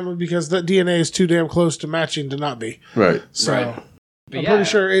in that family because the DNA is too damn close to matching to not be. Right. So Right. But I'm yeah. pretty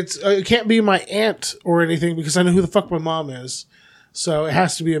sure it can't be my aunt or anything because I know who the fuck my mom is. So it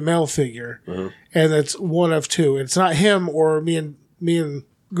has to be a male figure, and it's one of two. It's not him or me and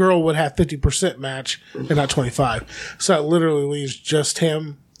girl would have 50% match and not 25. So it literally leaves just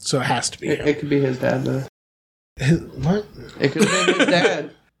him. So it has to be him. It could be his dad, though. What? It could have been his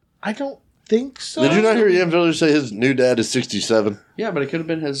dad. I don't think so. Did you not hear Ian Village say his new dad is 67? Yeah, but it could have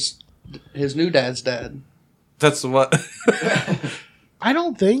been his new dad's dad. That's what. I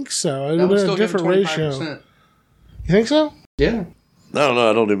don't think so. It That would would have been a still give him different ratio. 25%. You think so? Yeah. I don't know.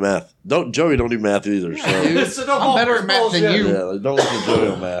 I don't do math. Joey don't do math either. So So don't I'm fall better for at math than bullshit. you. yeah, don't listen to Joey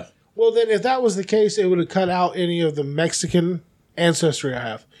on math. Well, then if that was the case, it would have cut out any of the Mexican ancestry I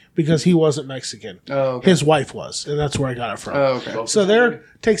have because he wasn't Mexican. Oh, okay. His wife was, and that's where I got it from. Oh, okay. So there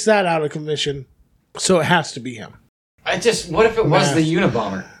takes that out of commission. So it has to be him. What if it was Math. the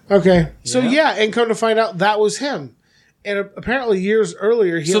Unabomber? Okay. So yeah, and come to find out that was him. And apparently years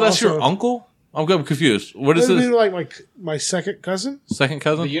earlier, he So that's also, your uncle? I'm confused. What is Would it this? be like my second cousin? Second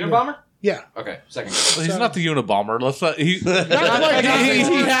cousin? The Unabomber? Yeah. Okay, second. He's not the Unabomber. Let's not. He quite.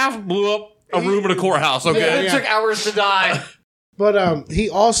 he half blew up a room in a courthouse. Okay. It took hours to die. But he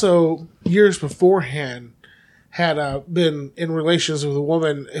also years beforehand had been in relations with a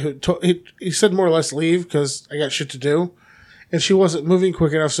woman who he said more or less leave because I got shit to do, and she wasn't moving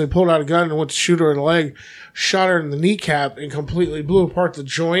quick enough, so he pulled out a gun and went to shoot her in the leg, shot her in the kneecap, and completely blew apart the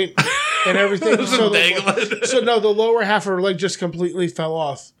joint and everything. The lower half of her leg just completely fell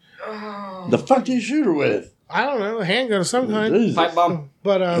off. The fuck do you shoot her with? I don't know, a handgun of some kind. Jesus. Pipe bomb.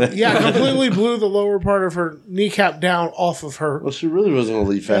 But yeah, completely blew the lower part of her kneecap down off of her. Well, she really wasn't going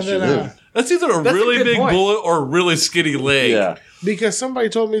to leave faster And than then, him. That's either a That's a really good big point. bullet or a really skinny leg. Yeah. Because somebody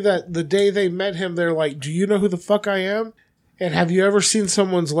told me that the day they met him, they're like, "Do you know who the fuck I am? And have you ever seen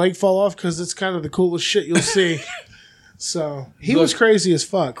someone's leg fall off? Because it's kind of the coolest shit you'll see." So he was crazy as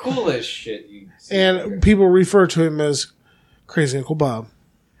fuck. Cool as shit. You see. And people refer to him as Crazy Uncle Bob.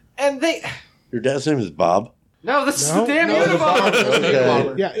 And they... Your dad's name is Bob? No, this is No. the damn No, the bomb. Unabomber.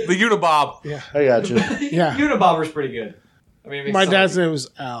 Okay. Yeah, The Unibob. yeah, I got you. yeah. Unabomber's pretty good. I mean, it makes My sense. dad's name was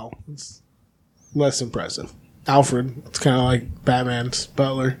Al. It's less impressive. Alfred. It's kind of like Batman's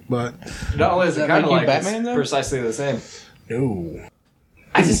butler, but Not only is Does it that kind of make you like Batman, it's though? precisely the same. no.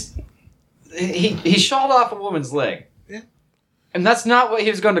 I just... He shot off a woman's leg. Yeah. And that's not what he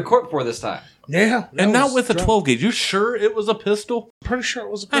was going to court for this time. Yeah, And that not was with a drunk. 12 gauge. You sure it was a pistol? Pretty sure it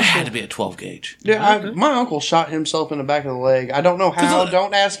was a It had pistol. to be a 12 gauge. Yeah, my uncle shot himself in the back of the leg. I don't know how. 'Cause,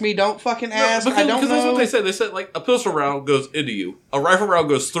 Don't ask me. Don't fucking ask. I don't Because that's know. what they said. They said, like, a pistol round goes into you. A rifle round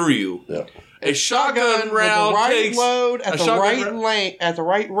goes through you. Yeah. A shotgun With round the right takes... load a at the shotgun right round lane at the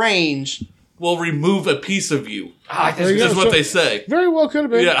right range. will remove a piece of you. I There you just... go. Is what So- they say. Very well could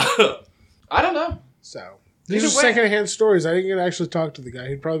have been. Yeah. I don't know. So these Either are way- secondhand stories. I didn't get to actually talk to the guy.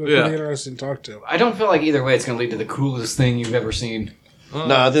 He'd probably be Yeah. pretty interesting to talk to. I don't feel like either way it's going to lead to the coolest thing you've ever seen. No,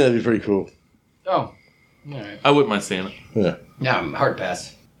 I think that'd be pretty cool. Oh. All right. I wouldn't mind seeing it. Yeah. Yeah, I'm hard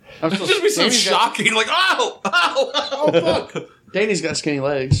pass. I'm It'd just be so Danny's got- shocking. Like, ow! Ow! Oh fuck! Danny's got skinny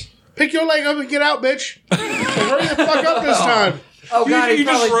legs. Pick your leg up and get out, bitch. Hurry the fuck up this time. Oh, You, God, you he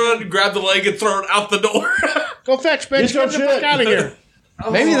just probably... run, grab the leg, and throw it out the door. Go fetch, bitch. Get your Get the fuck shit. out of here.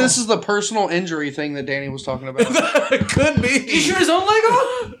 Maybe this is the personal injury thing that Danny was talking about. It could be. Did he shoot his own leg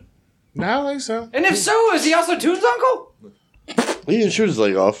off? No, I don't think so. And if so, is he also Toon's uncle? He didn't shoot his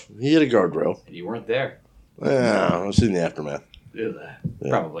leg off. He hit a guardrail. You weren't there. Yeah, I've seen the aftermath.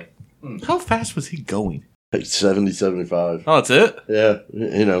 Probably. How fast was he going? Like 70, 75. Oh, that's it? Yeah,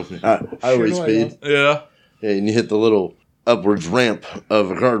 you know, highway Sure, speed. Yeah. Yeah, and you hit the little upwards ramp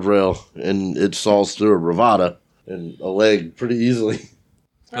of a guardrail, and it saws through a Bravada and a leg pretty easily.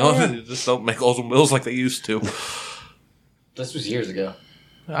 No, they just don't make Oldsmobiles like they used to. This was years ago.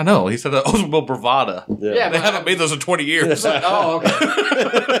 I know. He said that Oldsmobile Bravada. Yeah, They but- haven't made those in 20 years. Oh,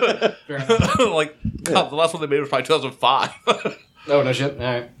 okay. Fair enough. Like, God, the last one they made was probably 2005. Oh, no shit. All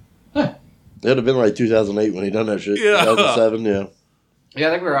right. It would have been like 2008 when he done that shit. Yeah. 2007, yeah. Yeah,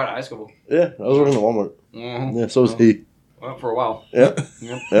 I think we were out of high school. Yeah, I was working at Walmart. Mm-hmm. Yeah, so was he. Well, for a while. Yeah.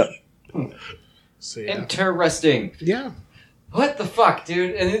 Yep. Yeah. So, yeah. Interesting. Yeah. What the fuck,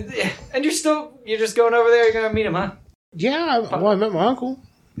 dude? And you're just going over there. You're gonna meet him, huh? Yeah. Well, I met my uncle.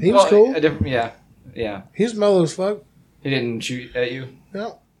 He was Well, cool. a different, yeah. He's mellow as fuck. He didn't shoot at you.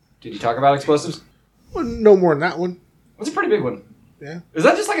 No. Did you talk about explosives? Well, no more than that one. It's a pretty big one. Yeah. Is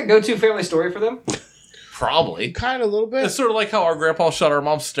that just like a go-to family story for them? Probably. Kind of a little bit. It's sort of like how our grandpa shot our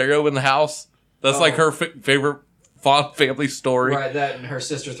mom's stereo in the house. That's like her favorite fond family story. Right, that and her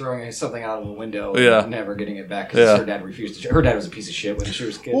sister throwing something out of a window Yeah. and never getting it back because Yeah. her dad refused to. Her dad was a piece of shit when she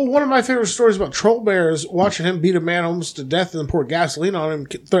was a kid. Well, one of my favorite stories about Troll Bear is watching him beat a man almost to death and then pour gasoline on him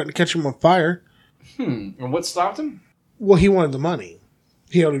and threaten to catch him on fire. And what stopped him? Well, he wanted the money.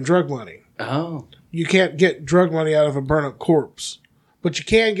 He owed him drug money. Oh. You can't get drug money out of a burnt up corpse, but you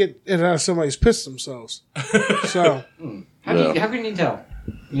can get it out of somebody who's pissed themselves. So, How can you tell?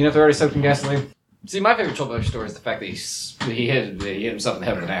 You know if they're already soaked in gasoline? See, my favorite Trollbear story is the fact that he hit himself in the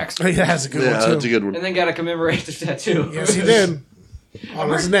head with an axe. that's a good Yeah, one, too. that's a good one. And then got a commemorative tattoo. Yes, he did. On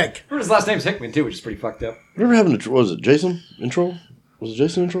his neck. His last name's Hickman, too, which is pretty fucked up. Remember having what was it, Jason in Troll? Was it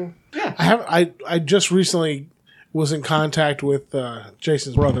Jason in Troll? I just recently was in contact with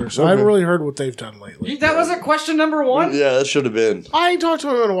Jason's brother, so I haven't really heard what they've done lately. That wasn't question number one? Yeah, that should have been. I ain't talked to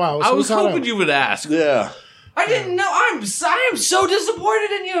him in a while. So I was we caught hoping up. you would ask. Yeah. I didn't know. I am so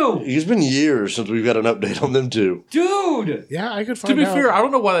disappointed in you. It's been years since we've got an update on them two. Dude. Yeah, I could To find be out. fair, I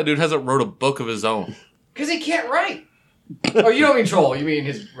don't know why that dude hasn't wrote a book of his own. Because he can't write. Oh, you don't mean Troll. You mean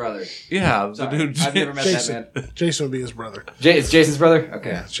his brother. Yeah, the Sorry, dude. I've never met Jason. that man. Jason would be his brother. It's Jason's brother? Okay.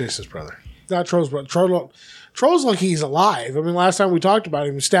 Yeah, it's Jason's brother. Not Troll's brother. Troll's like he's alive. I mean, last time we talked about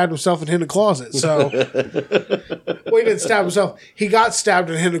him, he stabbed himself and hid in a closet. So, well, he didn't stab himself. He got stabbed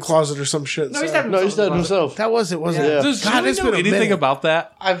and hid in a closet or some shit. No, so. he stabbed No, he stabbed himself. That was it, wasn't Yeah. it? Does God, Joey it's know been a anything minute. about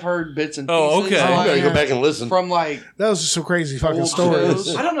that? I've heard bits and Oh, pieces. okay. You like, gotta go back and listen. from like That was just some crazy fucking Old stories.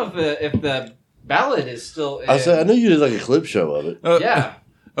 shows. I don't know if the ballad is still. I said I knew you did like a clip show of it. Yeah.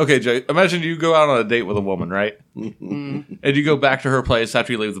 Okay, Jay. Imagine you go out on a date with a woman, right? And you go back to her place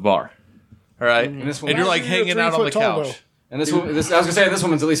after you leave the bar. All right? And this And you're woman, like Imagine you're hanging out on the 3 foot tall, couch. and this woman, I was gonna say this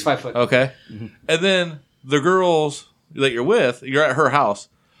woman's at least 5 foot. Okay. And then the girls that you're with, you're at her house.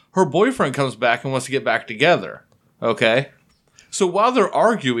 Her boyfriend comes back and wants to get back together. Okay. So while they're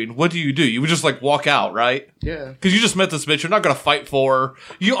arguing, what do? You would just like walk out, right? yeah. Because you just met this bitch. You're not going to fight for her.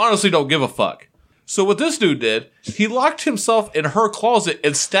 You honestly don't give a fuck. So what this dude did, he locked himself in her closet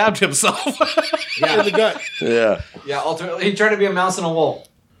and stabbed himself. In the gut. Yeah. Yeah. Alternately, he tried to be a mouse in a wall.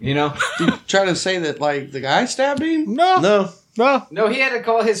 You know. Trying to say that like the guy stabbed him. No. No. No, he had to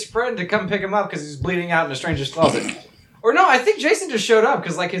call his friend to come pick him up because he was bleeding out in a stranger's closet. Or no, I think Jason just showed up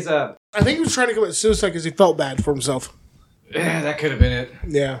because like his I think he was trying to commit suicide because he felt bad for himself. Yeah, that could have been it,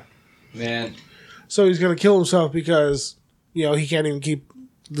 Yeah. man. So he's going to kill himself because, he can't even keep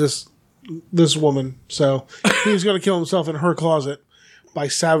this woman. So he was going to kill himself in her closet by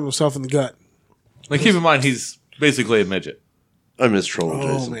stabbing himself in the gut. Like, keep in mind, he's basically a midget. I miss trolling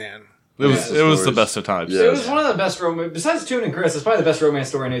Oh, Jason. man. It was Yeah. the Stories. best of times. Yeah. It was one of the best romance. Besides Toon and Chris, it's probably the best romance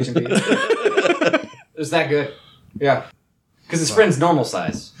story in HMP. It was that good. Yeah, because his friend's normal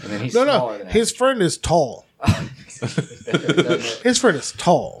size, and then he's smaller No. than that. His friend is tall. His friend is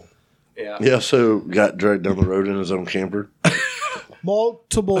tall. Yeah. He also got dragged down the road in his own camper.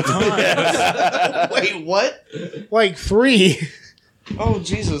 Multiple times. Wait, what? Like 3. Oh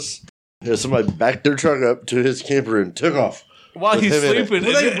Jesus! Yeah, somebody backed their truck up to his camper and took off. While With he's him in it. sleeping.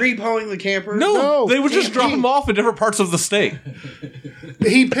 Were they and- repoing the camper? no, No, they would just can't drop be. him off in different parts of the state.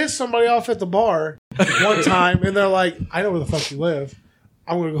 He pissed somebody off at the bar one time, and they're like, I know where the fuck you live.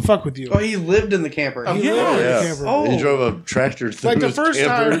 I'm going to go fuck with you. Oh, he lived in the camper. He yeah. lived in the Yeah. camper. Oh. He drove a tractor through Like the his first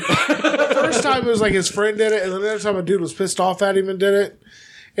camper. time, it was like his friend did it, and then the other time a dude was pissed off at him and did it,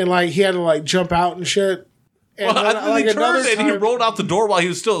 and like he had to like jump out and shit. And Well, then, and then like he turned another and he time- rolled out the door while he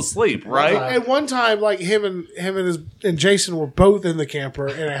was still asleep, right? And one time, like him and Jason were both in the camper,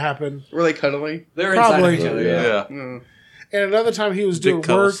 and it happened. Were they cuddling? They're inside Probably. of each other. Yeah. Yeah. And another time, he was Dick doing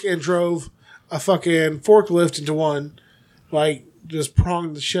cuddles. work and drove a fucking forklift into one, like just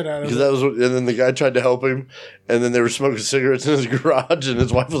pronged the shit out of Because him. that was, and then the guy tried to help him, and then they were smoking cigarettes in his garage, and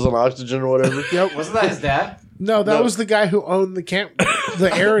his wife was on oxygen or whatever. Yep. Wasn't that his dad? No, that was the guy who owned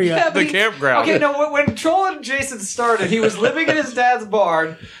the area. Yeah, but The campground. Okay, no. When Troll and Jason started, he was living in his dad's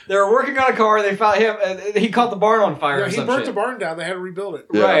barn. They were working on a car. They found him. He caught the barn on fire. Yeah, or he some burnt shit. the barn down. They had to rebuild it.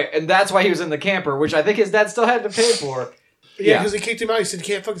 Yeah. Right, and that's why he was in the camper, which I think his dad still had to pay for. Yeah, because he kicked him out. He said, "You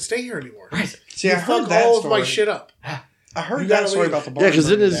can't fucking stay here anymore." Right. See, You I heard fuck that all story. of my shit up. I heard You that gotta story leave. about the barn. Yeah, because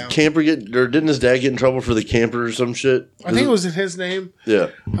didn't burning his down. camper didn't his dad get in trouble for the camper or some shit? I think it was in his name. Yeah.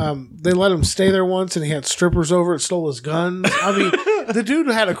 They let him stay there once, and he had strippers over and stole his guns. I mean, the dude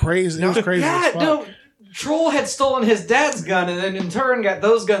had a crazy. It was crazy. Yeah, as fuck. no. Troll had stolen his dad's gun, and then in turn got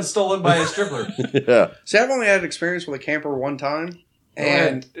those guns stolen by a stripper. Yeah. See, I've only had experience with a camper one time,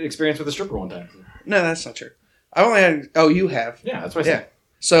 And and experience with a stripper one time. no, that's not true. I only had. Oh, you have. Yeah, that's what I Yeah. said.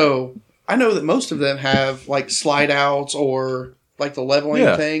 So I know that most of them have like slide outs or like the leveling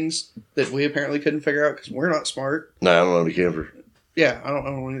Yeah. things that we apparently couldn't figure out because we're not smart. No, I don't own a camper. Yeah, I don't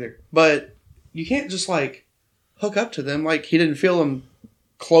know either. But you can't just like hook up to them. Like he didn't feel them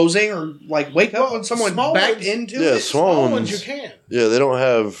closing or like wake up Well, when someone small backed ones- into Yeah, it. small Small ones. ones you can. Yeah, they don't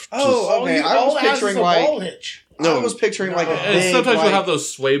have. Oh, okay. I all was it has is picturing a ball like hitch. I was picturing like a No. And big. sometimes like, you'll have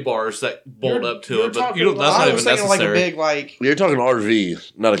those sway bars that bolt You're- up to you're it, but talking you don't. That's about- not I even was thinking like a necessary. big like You're talking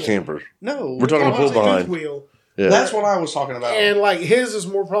RV, not a camper. no. We're talking a pull It's fifth behind. wheel. Yeah. That's what I was talking about. And like his is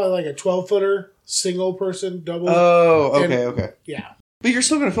more probably like a 12-footer single person double. Oh, And- okay, okay. yeah, But you're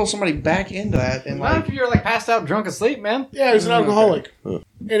still gonna feel somebody back into that and Not like if you're like passed out, drunk asleep, man. yeah. He's an alcoholic, and if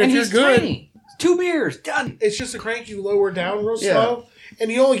And you're he's good, tiny. 2 beers, done. it's just a crank you lower down real Yeah. slow,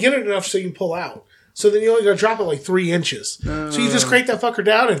 and you only get it enough so you can pull out. So then you only gotta drop it like 3 inches. So you just crank that fucker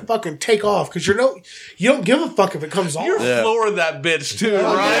down and fucking take off because you don't give a fuck if it comes off. You're Yeah. flooring that bitch too,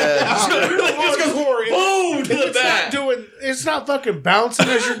 right? It's glorious. Boom to the It's not back. doing. It's not fucking bouncing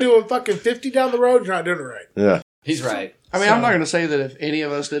as you're doing fucking 50 down the road. You're not doing it right. Yeah. He's right. I mean, I'm not gonna say that if any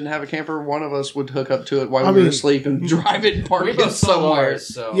of us didn't have a camper, one of us would hook up to it while we were asleep and drive it and park We it both sold somewhere.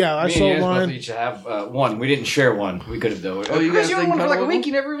 ours, so Yeah, I me sold and you mine. both each have one. We didn't share one. We could have though. Oh, you Chris, guys you didn't had one for like a cuddle week. with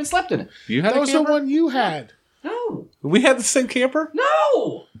You never even slept in it. You had That a was the camper? one you had. No, We had the same camper.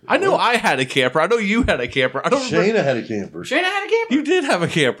 no. I know I had a camper. I know you had a camper. I don't remember. Shayna had a camper. Shayna had a camper. You did have a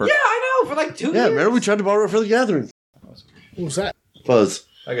camper. Yeah, I know. For like 2 Yeah, years. remember we tried to borrow it for the gathering. What was that? Fuzz.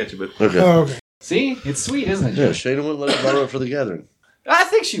 I got you, bud. Okay. Oh, okay. See, it's sweet, isn't it? Yeah, Shayna wouldn't let us borrow it for the gathering. I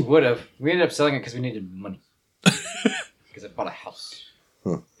think she would have. We ended up selling it because we needed money. Because I bought a house.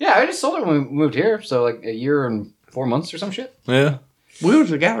 Huh. Yeah, I just sold it when we moved here. So like a year and 4 months or some shit. Yeah. We went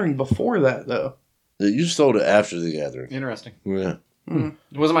to the gathering before that though. Yeah, you sold it after the gathering. Interesting. Yeah. It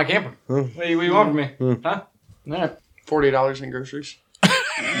wasn't my camper. Huh. What do you want from me? Huh? All right. $40 in groceries.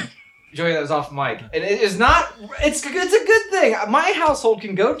 Joey, that was off mic. And it is not, it's a good thing. My household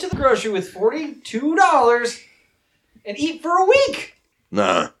can go to the grocery with $42 and eat for a week.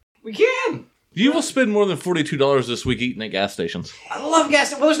 Nah. We can. You will spend more than $42 this week eating at gas stations. I love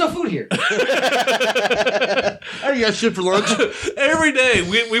gas. Well, there's no food here. I got shit for lunch. Every day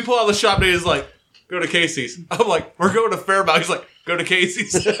we pull out the shop day. He's like, go to Casey's. I'm like, we're going to Fairmount. He's like, go to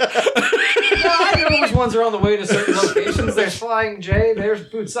Casey's. Yeah, I know which ones are on the way to certain locations. There's Flying J. There's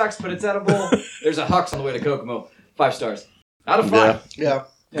Food Sucks, but it's edible. There's a Huck's on the way to Kokomo. 5 stars. Out of 5. Yeah.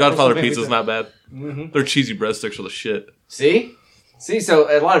 Yeah, Godfather Pennsylvania pizza's pizza. not bad. Mm-hmm. Their cheesy breadsticks are the shit. See? So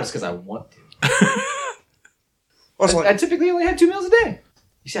a lot of it's because I want to. Well, it's I like, typically only had 2 meals a day.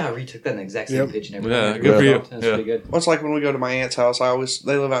 You see how I retook that in the exact same Yep. pitch and everything? Yeah, good for you. That's Yeah. pretty good. well, it's like when we go to my aunt's house.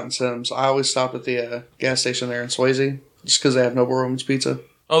 They live out in Sims. I always stop at the gas station there in Swayze just because they have Noble Roman's pizza.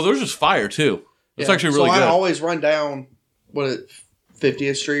 Oh, there's just fire too. It's Yeah. actually really so good. I always run down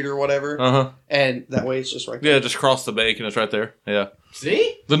 50th Street or whatever, Uh-huh. and that way it's just right there. Yeah, just cross the bank and it's right there. Yeah.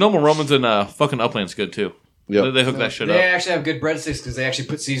 See? The Noble Romans in fucking Upland's good too. Yep. They hook that shit They up. actually have good breadsticks because they actually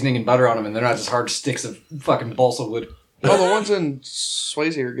put seasoning and butter on them, and they're not just hard sticks of fucking balsa wood. Oh, the ones in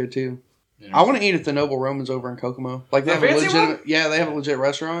Swayze are good too. I want to eat at the Noble Romans over in Kokomo. Like they A have a fancy legitimate, yeah, they have a legit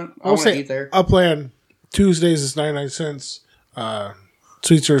restaurant. I I'll want to say eat there. Upland Tuesdays is 99 cents.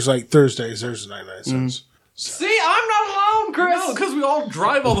 Sweetser's like Thursdays. There's 99 cents. See, I'm not alone, Chris. No, because we all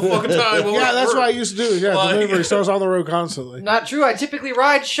drive all the fucking time. when we're Yeah, at that's work. what I used to do. Yeah, Like- delivery. So I was on the road constantly. Not true. I typically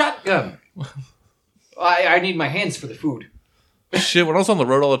ride shotgun. I need my hands for the food. Shit, when I was on the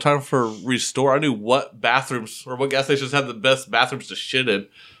road all the time for Restore, I knew what bathrooms or what gas stations had the best bathrooms to shit in.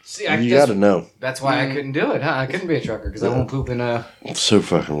 See, I You guess gotta know. that's why I couldn't do it. Huh? I couldn't be a trucker because I won't poop in a. It's so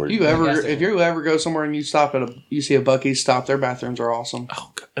fucking weird. If you ever go somewhere and you stop at you see a Buc-ee's stop, their bathrooms are awesome.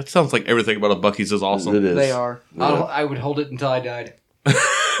 Oh, God. That sounds like everything about a Buc-ee's is awesome. It is. They are. I would hold it until I died.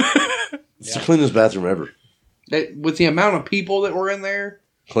 It's the cleanest bathroom ever. with the amount of people that were in there,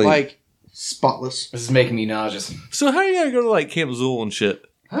 Clean. like spotless. This is making me nauseous. So how you gotta go to like Camp Zool and shit?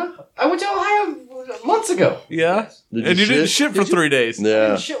 Huh? I went to Ohio months ago. Yeah, Did and you didn't shit? shit for 3 days. I Yeah.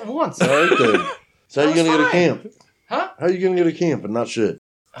 didn't shit once. All right then. So how you That was gonna go to fine. camp? Huh? How you gonna go to camp and not shit?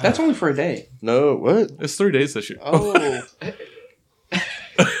 That's only for a day. No, what? It's 3 days this year. Oh,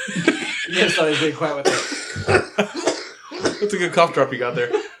 You just thought I was being quiet with it. That's a good cough drop you got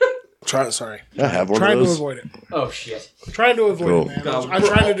there. Sorry. I have one Trying of to those. avoid it. Oh, shit. Trying to avoid Cool. it, man. God, I'm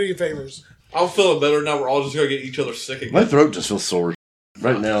trying to do you favors. I'm feeling better now. We're all just gonna get each other sick again. My throat just feels sore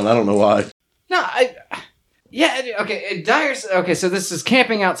right now, and I don't know why. No, okay, Dyer's, okay, so this is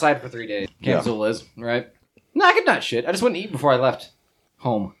camping outside for 3 days. Camp Yeah. Zool is, right? No, I could not shit. I just wouldn't eat before I left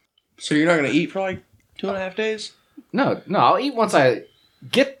home. so you're not gonna eat for like 2.5 days? No, I'll eat once I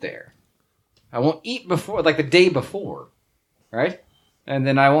get there. I won't eat before, like the day before, right? And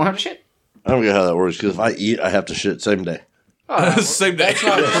then I won't have to shit. I don't get how that works because if I eat, I have to shit same day. Oh, Same day.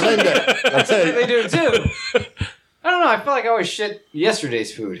 Same day. That's they it. do it too. I don't know. I feel like I always shit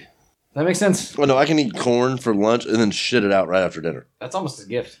yesterday's food. Does that make sense? Well, no, I can eat corn for lunch and then shit it out right after dinner. That's almost a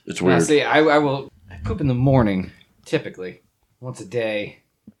gift. It's Now, weird. see, I will poop in the morning, typically, once a day.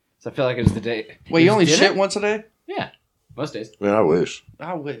 So I feel like it's the day. Wait, you only Did shit it? once a day? Yeah, most days. Man, I wish.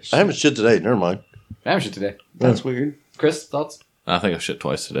 I wish. I haven't shit today. Never mind. I haven't shit today. That's weird. Chris, thoughts? I think I shit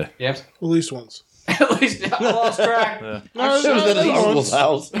twice today. Yeah. At least once. At least I lost track. No, It was at his uncle's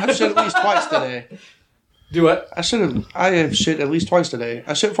house. I shit at least twice today. Do what? I have shit at least twice today.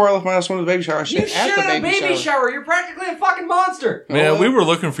 I shit before I left my house to go to the baby shower. I You shit shit at the at a baby, baby shower. shower. You're practically a fucking monster. Man, Oh, we were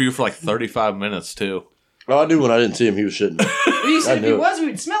looking for you for like 35 minutes too. Oh, I knew when I didn't see him, he was shitting. You said if he knew it. was,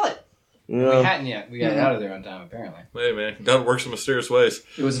 we'd smell it. We Yeah. hadn't yet. We got out of there on time, apparently. Hey man, God works in mysterious ways.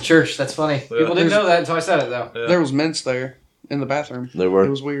 It was a church. That's funny. People didn't know that until I said it, though. Yeah. There was mints there in the bathroom. They It were.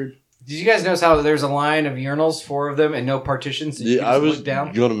 was weird. Did you guys notice how there's a line of urinals, 4 of them, and no partitions? So you Yeah, can I just was look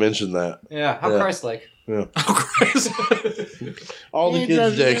down? going to mention that. Yeah, how Yeah. Christ-like. Oh Christ! All the Yeah,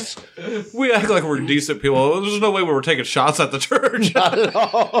 kids' judges. dicks. We act like we're decent people. There's no way we were taking shots at the church. Not at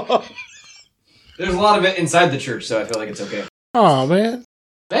all. There's a lot of it inside the church, so I feel like it's okay. Oh, man.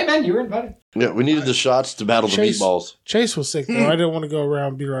 Hey, man, you were invited. Yeah, we needed the shots to battle the Chase- meatballs. Chase was sick, though. I didn't want to go around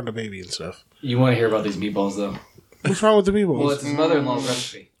and beat around the baby and stuff. You want to hear about these meatballs, though. What's wrong with the meatballs? Well, it's his mother-in-law's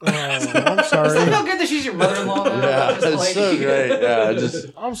recipe. Oh, I'm Doesn't it sorry. feel good that she's your mother-in-law now? Yeah, Just it's so lady. great. Yeah, I just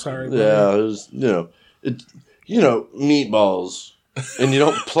I'm sorry. buddy. yeah, it was meatballs, and you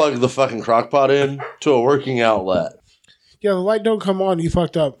don't plug the fucking crock pot in to a working outlet. Yeah, the light don't come on. You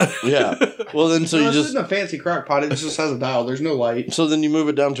fucked up. Yeah. Well, then so No, you this just isn't a fancy crock pot. It just has a dial. There's no light. so then you move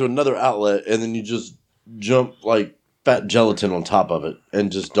it down to another outlet, and then you just jump like fat gelatin on top of it,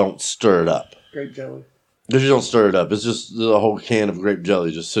 and just don't stir it up. Grape jelly. Because you don't stir it up. It's just the whole can of grape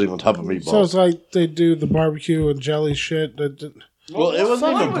jelly just sitting on top of meatballs. So it's like they do the barbecue and jelly shit. well, it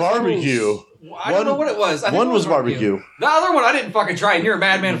wasn't One even was barbecue. I don't know what it was. I think One it was barbecue. The other one I didn't fucking try, and you're a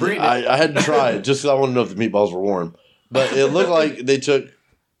madman for eating it. I had to try it just because I wanted to know if the meatballs were warm. But it looked like they took,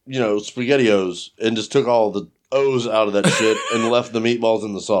 SpaghettiOs and just took all the O's out of that shit and left the meatballs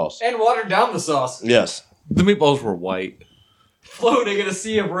in the sauce. And watered down the sauce. Yes. The meatballs were white. Floating in a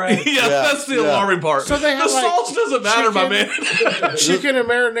sea of rain. Yeah, that's the yeah. alarming part. So they the have, like, sauce doesn't matter, my man. Chicken and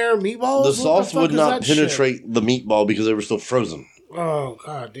marinara meatballs? The What sauce fuck would is not that shit? penetrate the meatball because they were still frozen. Oh,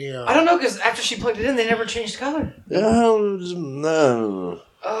 god damn. I don't know, because after she plugged it in, they never changed color. No.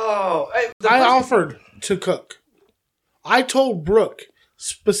 Oh. I offered to cook. I told Brooke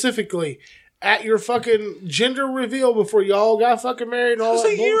specifically at your fucking gender reveal before y'all got fucking married and all It was that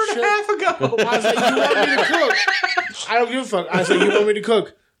a year bullshit. and a half ago. I was like, you want me to cook? I don't give a fuck. I said, you want me to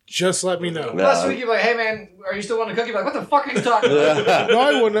cook? Just let me know. Yeah. Last week, you're like, hey, man, are you still wanting to cook? You're like, what the fuck are you talking about? No,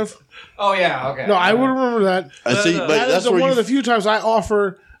 I wouldn't have. Oh, yeah, okay. No, I would remember that. I see, but That that's is where one you of the few times I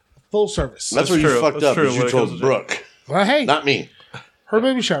offer full service. that's where That's you true. fucked That's up. true Is you when it comes told to Brooke, Well, hey, not me. her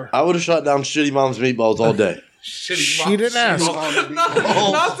baby shower. I would have shot down Shitty Mom's meatballs all day. Shitty She didn't ask.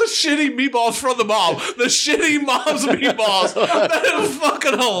 Not the shitty meatballs from the mom. The shitty mom's meatballs. That is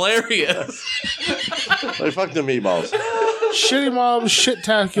fucking hilarious. Like fuck the meatballs. Shitty mom's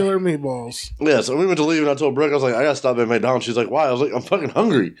shit-tacular meatballs. Yeah, so we went to leave and I told Brooke, I was like, I gotta stop at McDonald's. She's like, why? I was like, I'm fucking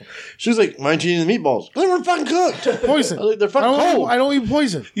hungry. She was like, mind you eating the meatballs? They weren't fucking cooked. Poison. I was like, they're fucking cold. I don't eat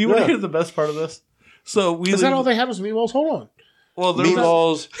poison. You want Yeah. to hear the best part of this? So we Is that leave- all they had was meatballs? Hold on. Well, there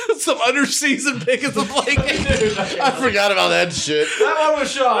was meatballs. some underseasoned pig in the blanket. I forgot about that shit. That one was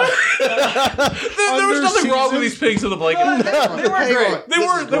Sean. There was nothing wrong with these pigs in the blanket. They weren't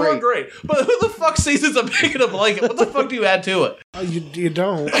great. They weren't great. But who the fuck seasons a pig in a blanket? What the fuck do you add to it? You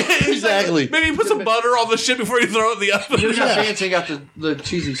don't. Exactly. Maybe you put some butter on the shit before you throw it in the oven. You got fancy, got the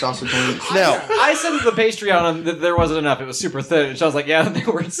cheesy sausage on it. Now, I said the pastry on them that there wasn't enough. It was super thin. And Sean's like, yeah, they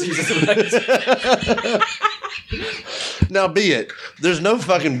weren't seasoned right. now be it. There's no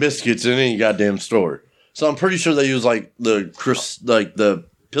fucking biscuits in any goddamn store. So I'm pretty sure they use like the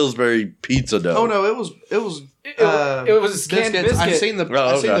Pillsbury pizza dough. Oh no, it was It was canned biscuits. I've biscuit. seen the Oh,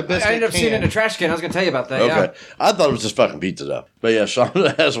 I've seen okay. the biscuit. I ended up seeing it in a can. trash can. I was going to tell you about that. Okay. Yeah. I thought it was just fucking pizza dough. But yeah, Sean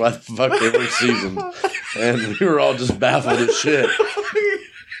asked why the fuck they weren't seasoned. And we were all just baffled as shit.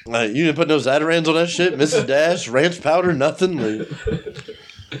 Like, you didn't put no Zatarans on that shit? Mrs. Dash, ranch powder, nothing? Like,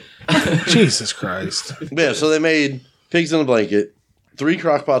 Jesus Christ. yeah, so they made pigs in a blanket, 3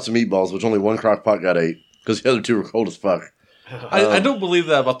 crock pots of meatballs, which only 1 crock pot got ate because the other 2 were cold as fuck. I don't believe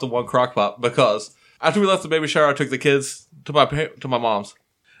that about the one crock pot because after we left the baby shower, I took the kids to my mom's.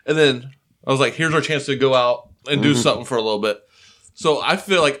 And then I was like, here's our chance to go out and do something for a little bit. So I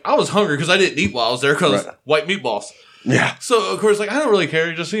feel like I was hungry because I didn't eat while I was there because white meatballs. Yeah. So, of course, like, I don't really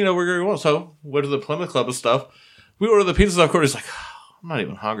care. Just, wherever you want. So, went to the Plymouth Club and stuff. We ordered the pizza stuff. Courtney's like, I'm not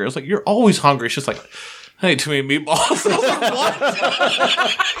even hungry. I was like, you're always hungry. It's just like, I ate too many meatballs. I was like,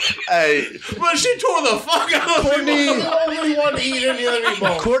 what? Hey, But she tore the fuck out of Courtney, me. The only one to eat any other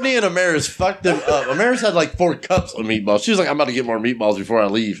meatball. Courtney and Amaris fucked them up. Amaris had like 4 cups of meatballs. She was like, I'm about to get more meatballs before I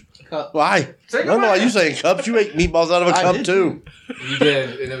leave. Why? No, why are you saying cups? You ate meatballs out of a cup did. too. You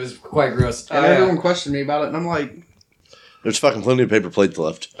did, and it was quite gross. And everyone questioned me about it, and I'm like, There's fucking plenty of paper plates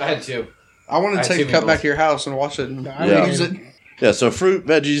left. I had 2. I wanted I to had take a 2 cup meatballs. back to your house and wash it and Yeah. use it. Yeah, so fruit,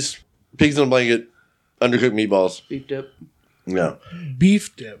 veggies, pigs in a blanket, undercooked meatballs. Beef dip. Yeah.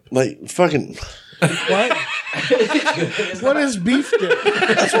 Beef dip. Like, fucking. What? What is beef dip?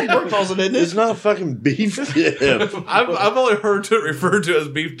 That's what Brooke calls it, isn't it? It's not fucking beef dip. I've only heard it referred to as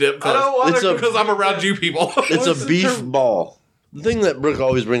beef dip I don't want It's a- because I'm around you people. It's a beef ball. The thing that Brooke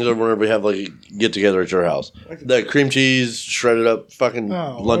always brings over whenever we have like a get together at your house. That cream cheese, shredded up fucking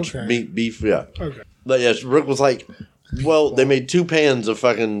lunch okay. meat, beef, yeah. Okay. But yeah, Brooke was like, well, they made 2 pans of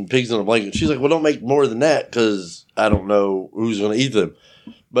fucking pigs in a blanket. She's like, well, don't make more than that because I don't know who's going to eat them.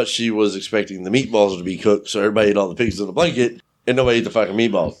 But she was expecting the meatballs to be cooked, so everybody ate all the pigs in the blanket, and nobody ate the fucking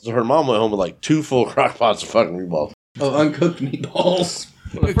meatballs. So her mom went home with like 2 full crock pots of fucking meatballs. Oh, uncooked meatballs.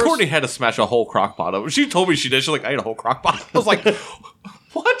 Courtney had to smash a whole crock pot of it. She told me she did. She's like, I ate a whole crock pot. I was like,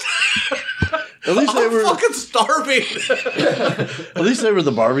 what? At least they I'm were fucking starving. at least they were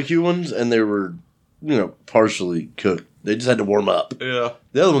the barbecue ones, and they were, partially cooked. They just had to warm up. Yeah.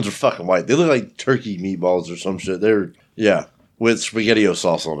 The other ones are fucking white. They look like turkey meatballs or some shit. They're with SpaghettiO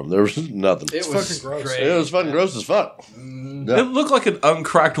sauce on them. There was nothing. It was fucking gross. great. It was fucking gross as fuck. Yeah. It looked like an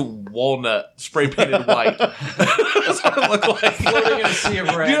uncracked walnut spray painted white. That's what it looked like. Floating in a sea of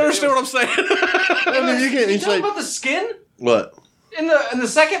red. Do you understand what I'm saying? I mean, you can't. You It's talking like about the skin what? in the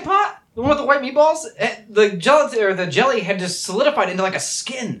second pot, the one with the white meatballs? The gelatin or the jelly had just solidified into like a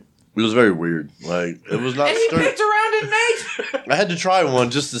skin, It was very weird. Like it was not. and he stir- picked around it, Nate. I had to try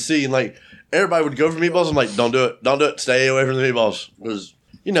one just to see, and like everybody would go for meatballs. I'm like, don't do it, stay away from the meatballs. Because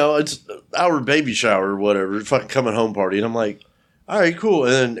it's our baby shower or whatever, fucking coming home party, and I'm like, all right, cool.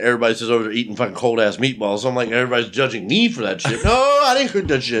 And then everybody's just over there eating fucking cold ass meatballs. So I'm like, everybody's judging me for that shit. No, I didn't cook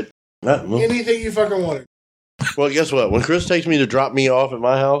that shit. Anything you fucking wanted. Well, guess what? When Chris takes me to drop me off at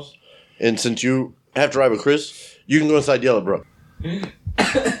my house, and since you have to ride with Chris, you can go inside Yellow Brook.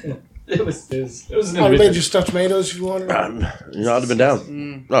 It was an I would have made adventure. you stuffed tomatoes if you wanted. I'd have been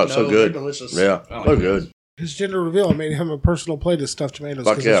down. Oh, it's so they're good. delicious. Yeah, so good. His gender reveal, I made him a personal plate of stuffed tomatoes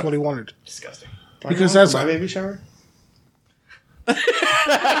Fuck because yeah. that's what he wanted. Disgusting. Because that's my baby shower.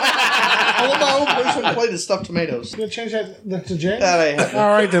 I want my own personal plate of stuffed tomatoes. You gonna change that to James? That ain't happening. All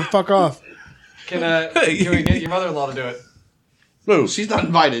right, then fuck off. Can we get your mother-in-law to do it? No. She's not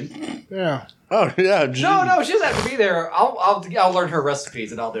invited. Yeah. Oh, yeah. No, she doesn't have to be there. I'll learn her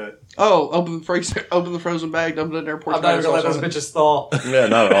recipes and I'll do it. Oh, open the freezer, open the frozen bag, dump it in airport. I'm not even gonna let those bitches stall. It's Yeah,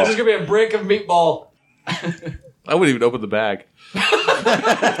 not at just all. gonna be a brick of meatball. I wouldn't even open the bag. Do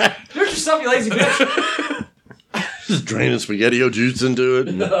it yourself, you lazy bitch. Just draining SpaghettiO juice into it.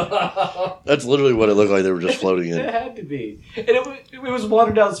 and- That's literally what it looked like they were just floating It in. had to be. And it was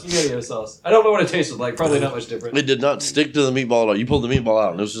watered down SpaghettiO sauce. I don't know what it tasted like. Probably not much different. It did not stick to the meatball at all. You pulled the meatball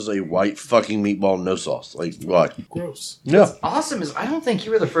out, and it was just a white fucking meatball, no sauce. Like, what? Gross. Yeah. Awesome is I don't think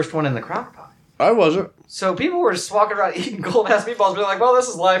you were the first one in the crock pot. I wasn't. So people were just walking around eating cold ass meatballs, being like, "Well, this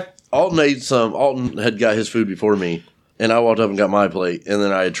is life." Alton ate some. Alton had got his food before me, And I walked up and got my plate, and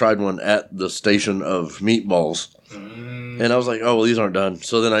then I had tried one at the station of meatballs. And I was like, oh, well, these aren't done.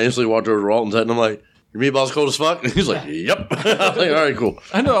 So then I instantly walked over to Walton's head, and I'm like, your meatballs cold as fuck? And he's like, yep. I was like, all right, cool.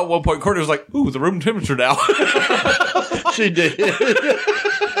 I know at one point Courtney was like, ooh, the room temperature now. She did.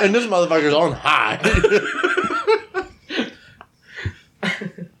 And this motherfucker's on high.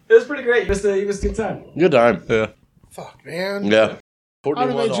 It was pretty great. It was a good time. Good time. Yeah. Fuck, man. Yeah. I'd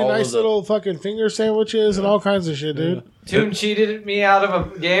have made you nice little fucking finger sandwiches and all kinds of shit, dude. Toon cheated me out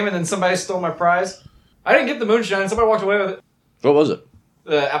of a game, and then somebody stole my prize. I didn't get the moonshine. Somebody walked away with it. What was it?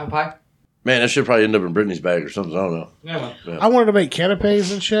 The apple pie. Man, that shit probably ended up in Brittany's bag or something. I don't know. Yeah, well. I wanted to make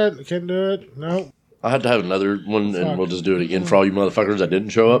canapes and shit. I couldn't do it. No. I had to have another one, and we'll just do it again for all you motherfuckers that didn't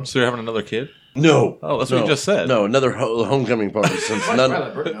show up. So you're having another kid? No. Oh, that's what you just said. No, another homecoming party. Since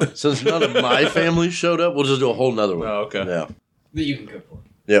none of my family showed up, we'll just do a whole nother one. Oh, okay. Yeah. That you can cook for.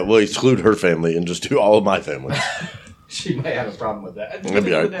 Yeah, we'll exclude her family and just do all of my family. She may have a problem with that. That'd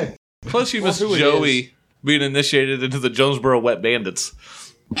be all right. Plus, you miss Joey being initiated into the Jonesboro Wet Bandits.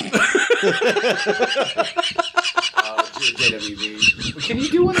 JWB. Can you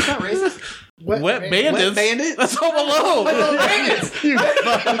do one that's not racist? Wet Bandits? Wet Bandit? That's Home Alone. Bandits!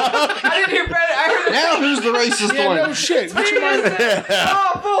 I didn't hear Bandit. I heard Now who's the racist Yeah, one? no shit. Get your mind.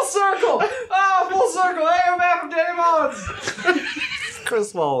 Oh, full circle! Oh, full circle! Hey, I'm back from Danny Mullins!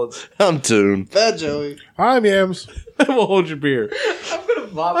 Chris Mullins. I'm tuned. Bad Joey. I'm Yams. We'll hold your beer. I'm gonna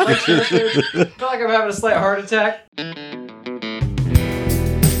vomit like shit, dude. I feel like I'm having a slight heart attack.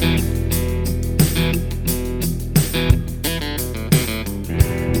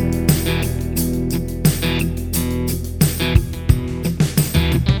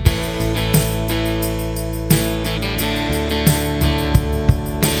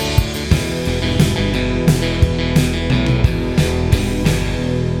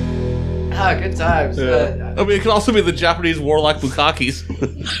 Ah, good times. Yeah. I mean, it could also be the Japanese warlock Bukakis.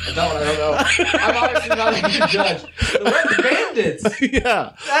 I don't know. I'm honestly not a good judge. The Wet Bandits.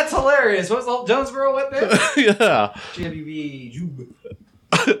 Yeah. That's hilarious. What's the whole Jonesboro Wet Bandits? Yeah. JWB. Jube.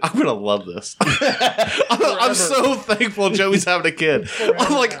 I'm gonna love this. I'm so thankful Joey's having a kid.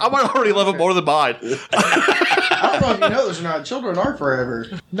 I'm like, I might already love it more than mine. I don't know if you know this or not. Children aren't forever.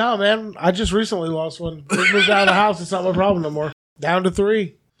 No, man. I just recently lost one. We moved out of the house. It's not my problem no more. Down to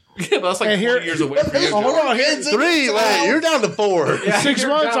 3. Yeah, but that's like And 20 years away from you. Oh, hold on. Kids in 3, this wait, house. you're down to 4. Yeah, 6 you're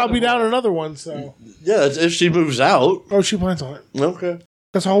months, I'll be to down another one. So, Yeah, that's if she moves out. oh, she plans on it. Okay.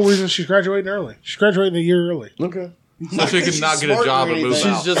 That's the whole reason she's graduating early. She's graduating a year early. Okay. So she can not get a job and move She's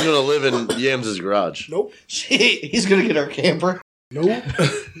out. just going to live in Yams' garage. Nope. He's gonna get our camper. Nope.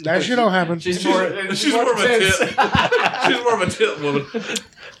 That shit don't happen. She's more More of a tit. She's more of a tit woman.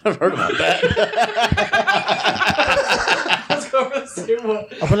 I've heard about that. Let's go for the same one.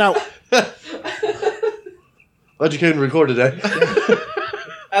 Up and out. Glad you came to record today.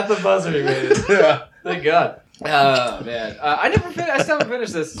 At the buzzer, you made it. Yeah. Thank God. Oh, man. I still haven't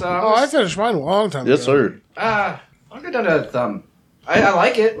finished this. So Oh, I finished mine a long time ago. Yes, sir. I'll go down to a thumb. I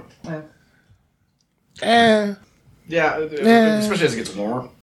like it. Yeah, especially as it gets warmer.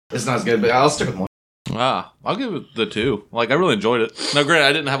 It's not as good, but I'll stick with one. I'll give it the 2. Like, I really enjoyed it. Now, granted,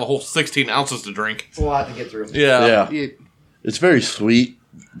 I didn't have a whole 16 ounces to drink. It's a lot to get through. Yeah. Yeah. It's very sweet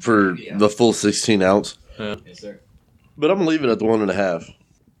for the full 16 ounce. Yes, sir. But I'm going to leave it at the 1.5.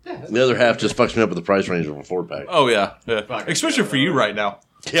 Yeah, The other half just fucks me up with the price range of a 4-pack. Oh, yeah. Especially for you right now.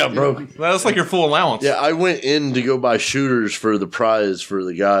 Yeah, bro. That's like your full allowance. Yeah, I went in to go buy shooters for the prize for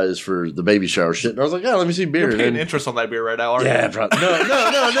the guys for the baby shower shit. And I was like, yeah, let me see beer. You're paying And then- interest on that beer right now, aren't Yeah, you? bro. No.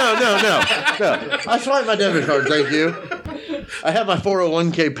 I swiped my debit card, thank you. I had my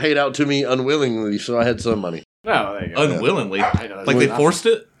 401k paid out to me unwillingly, so I had some money. No, there you go. Unwillingly. I know, Like, they forced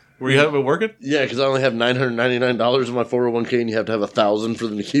it? Where you haven't been working? Yeah, because I only have $999 in my 401k, and you have to have $1,000 for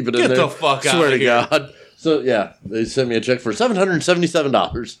them to keep it in Get there. the fuck Swear outta to here. God. So yeah, they sent me a check for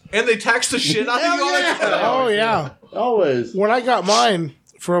 $777. And they taxed the shit out of you on it? Oh, yeah. Always. When I got mine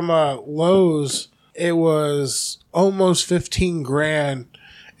from Lowe's, it was almost 15 grand,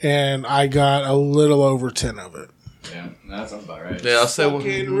 and I got a little over 10 of it. Yeah, that sounds about right. Yeah, I'll say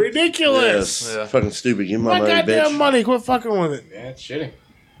Fucking ridiculous. Yes. Yeah. Fucking stupid. Give me My my money, goddamn bitch. money. Quit fucking with it. Yeah, it's shitty.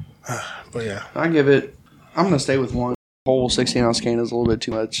 But yeah. I'm gonna stay with one. Whole 16-ounce can is a little bit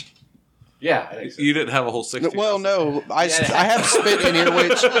too much. Yeah, I think so. You didn't have a whole 16. Well, no, I have spit in here,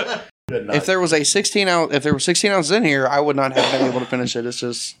 which if there was a 16 ounce, if there were 16 ounces in here, I would not have been able to finish it.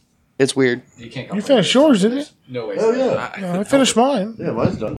 It's weird. You can't go You for finished it. yours, didn't you? No way. Oh yeah. Yeah, I finished mine. Yeah,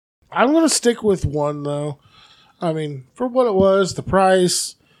 mine's done. I'm going to stick with one, though. I mean, for what it was, the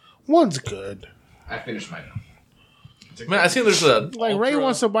price, one's good. I finished mine. Man, I see there's a. Like, Ray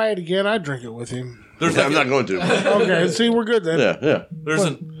wants to buy it again. I'd drink it with him. There's I'm not going to. Okay, see, we're good then. Yeah. There's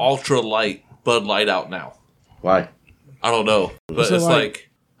an ultra light Bud Light out now. Why? I don't know, but So, it's like- like,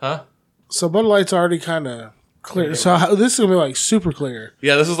 huh? So Bud Light's already kind of clear. So this is gonna be like super clear.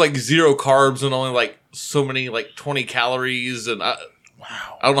 Yeah, this is like 0 carbs and only like so many, like 20 calories, and I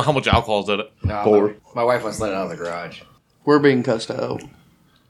don't know how much alcohol's in it. No, Four. my wife wants to let it out of the garage. We're being cussed out.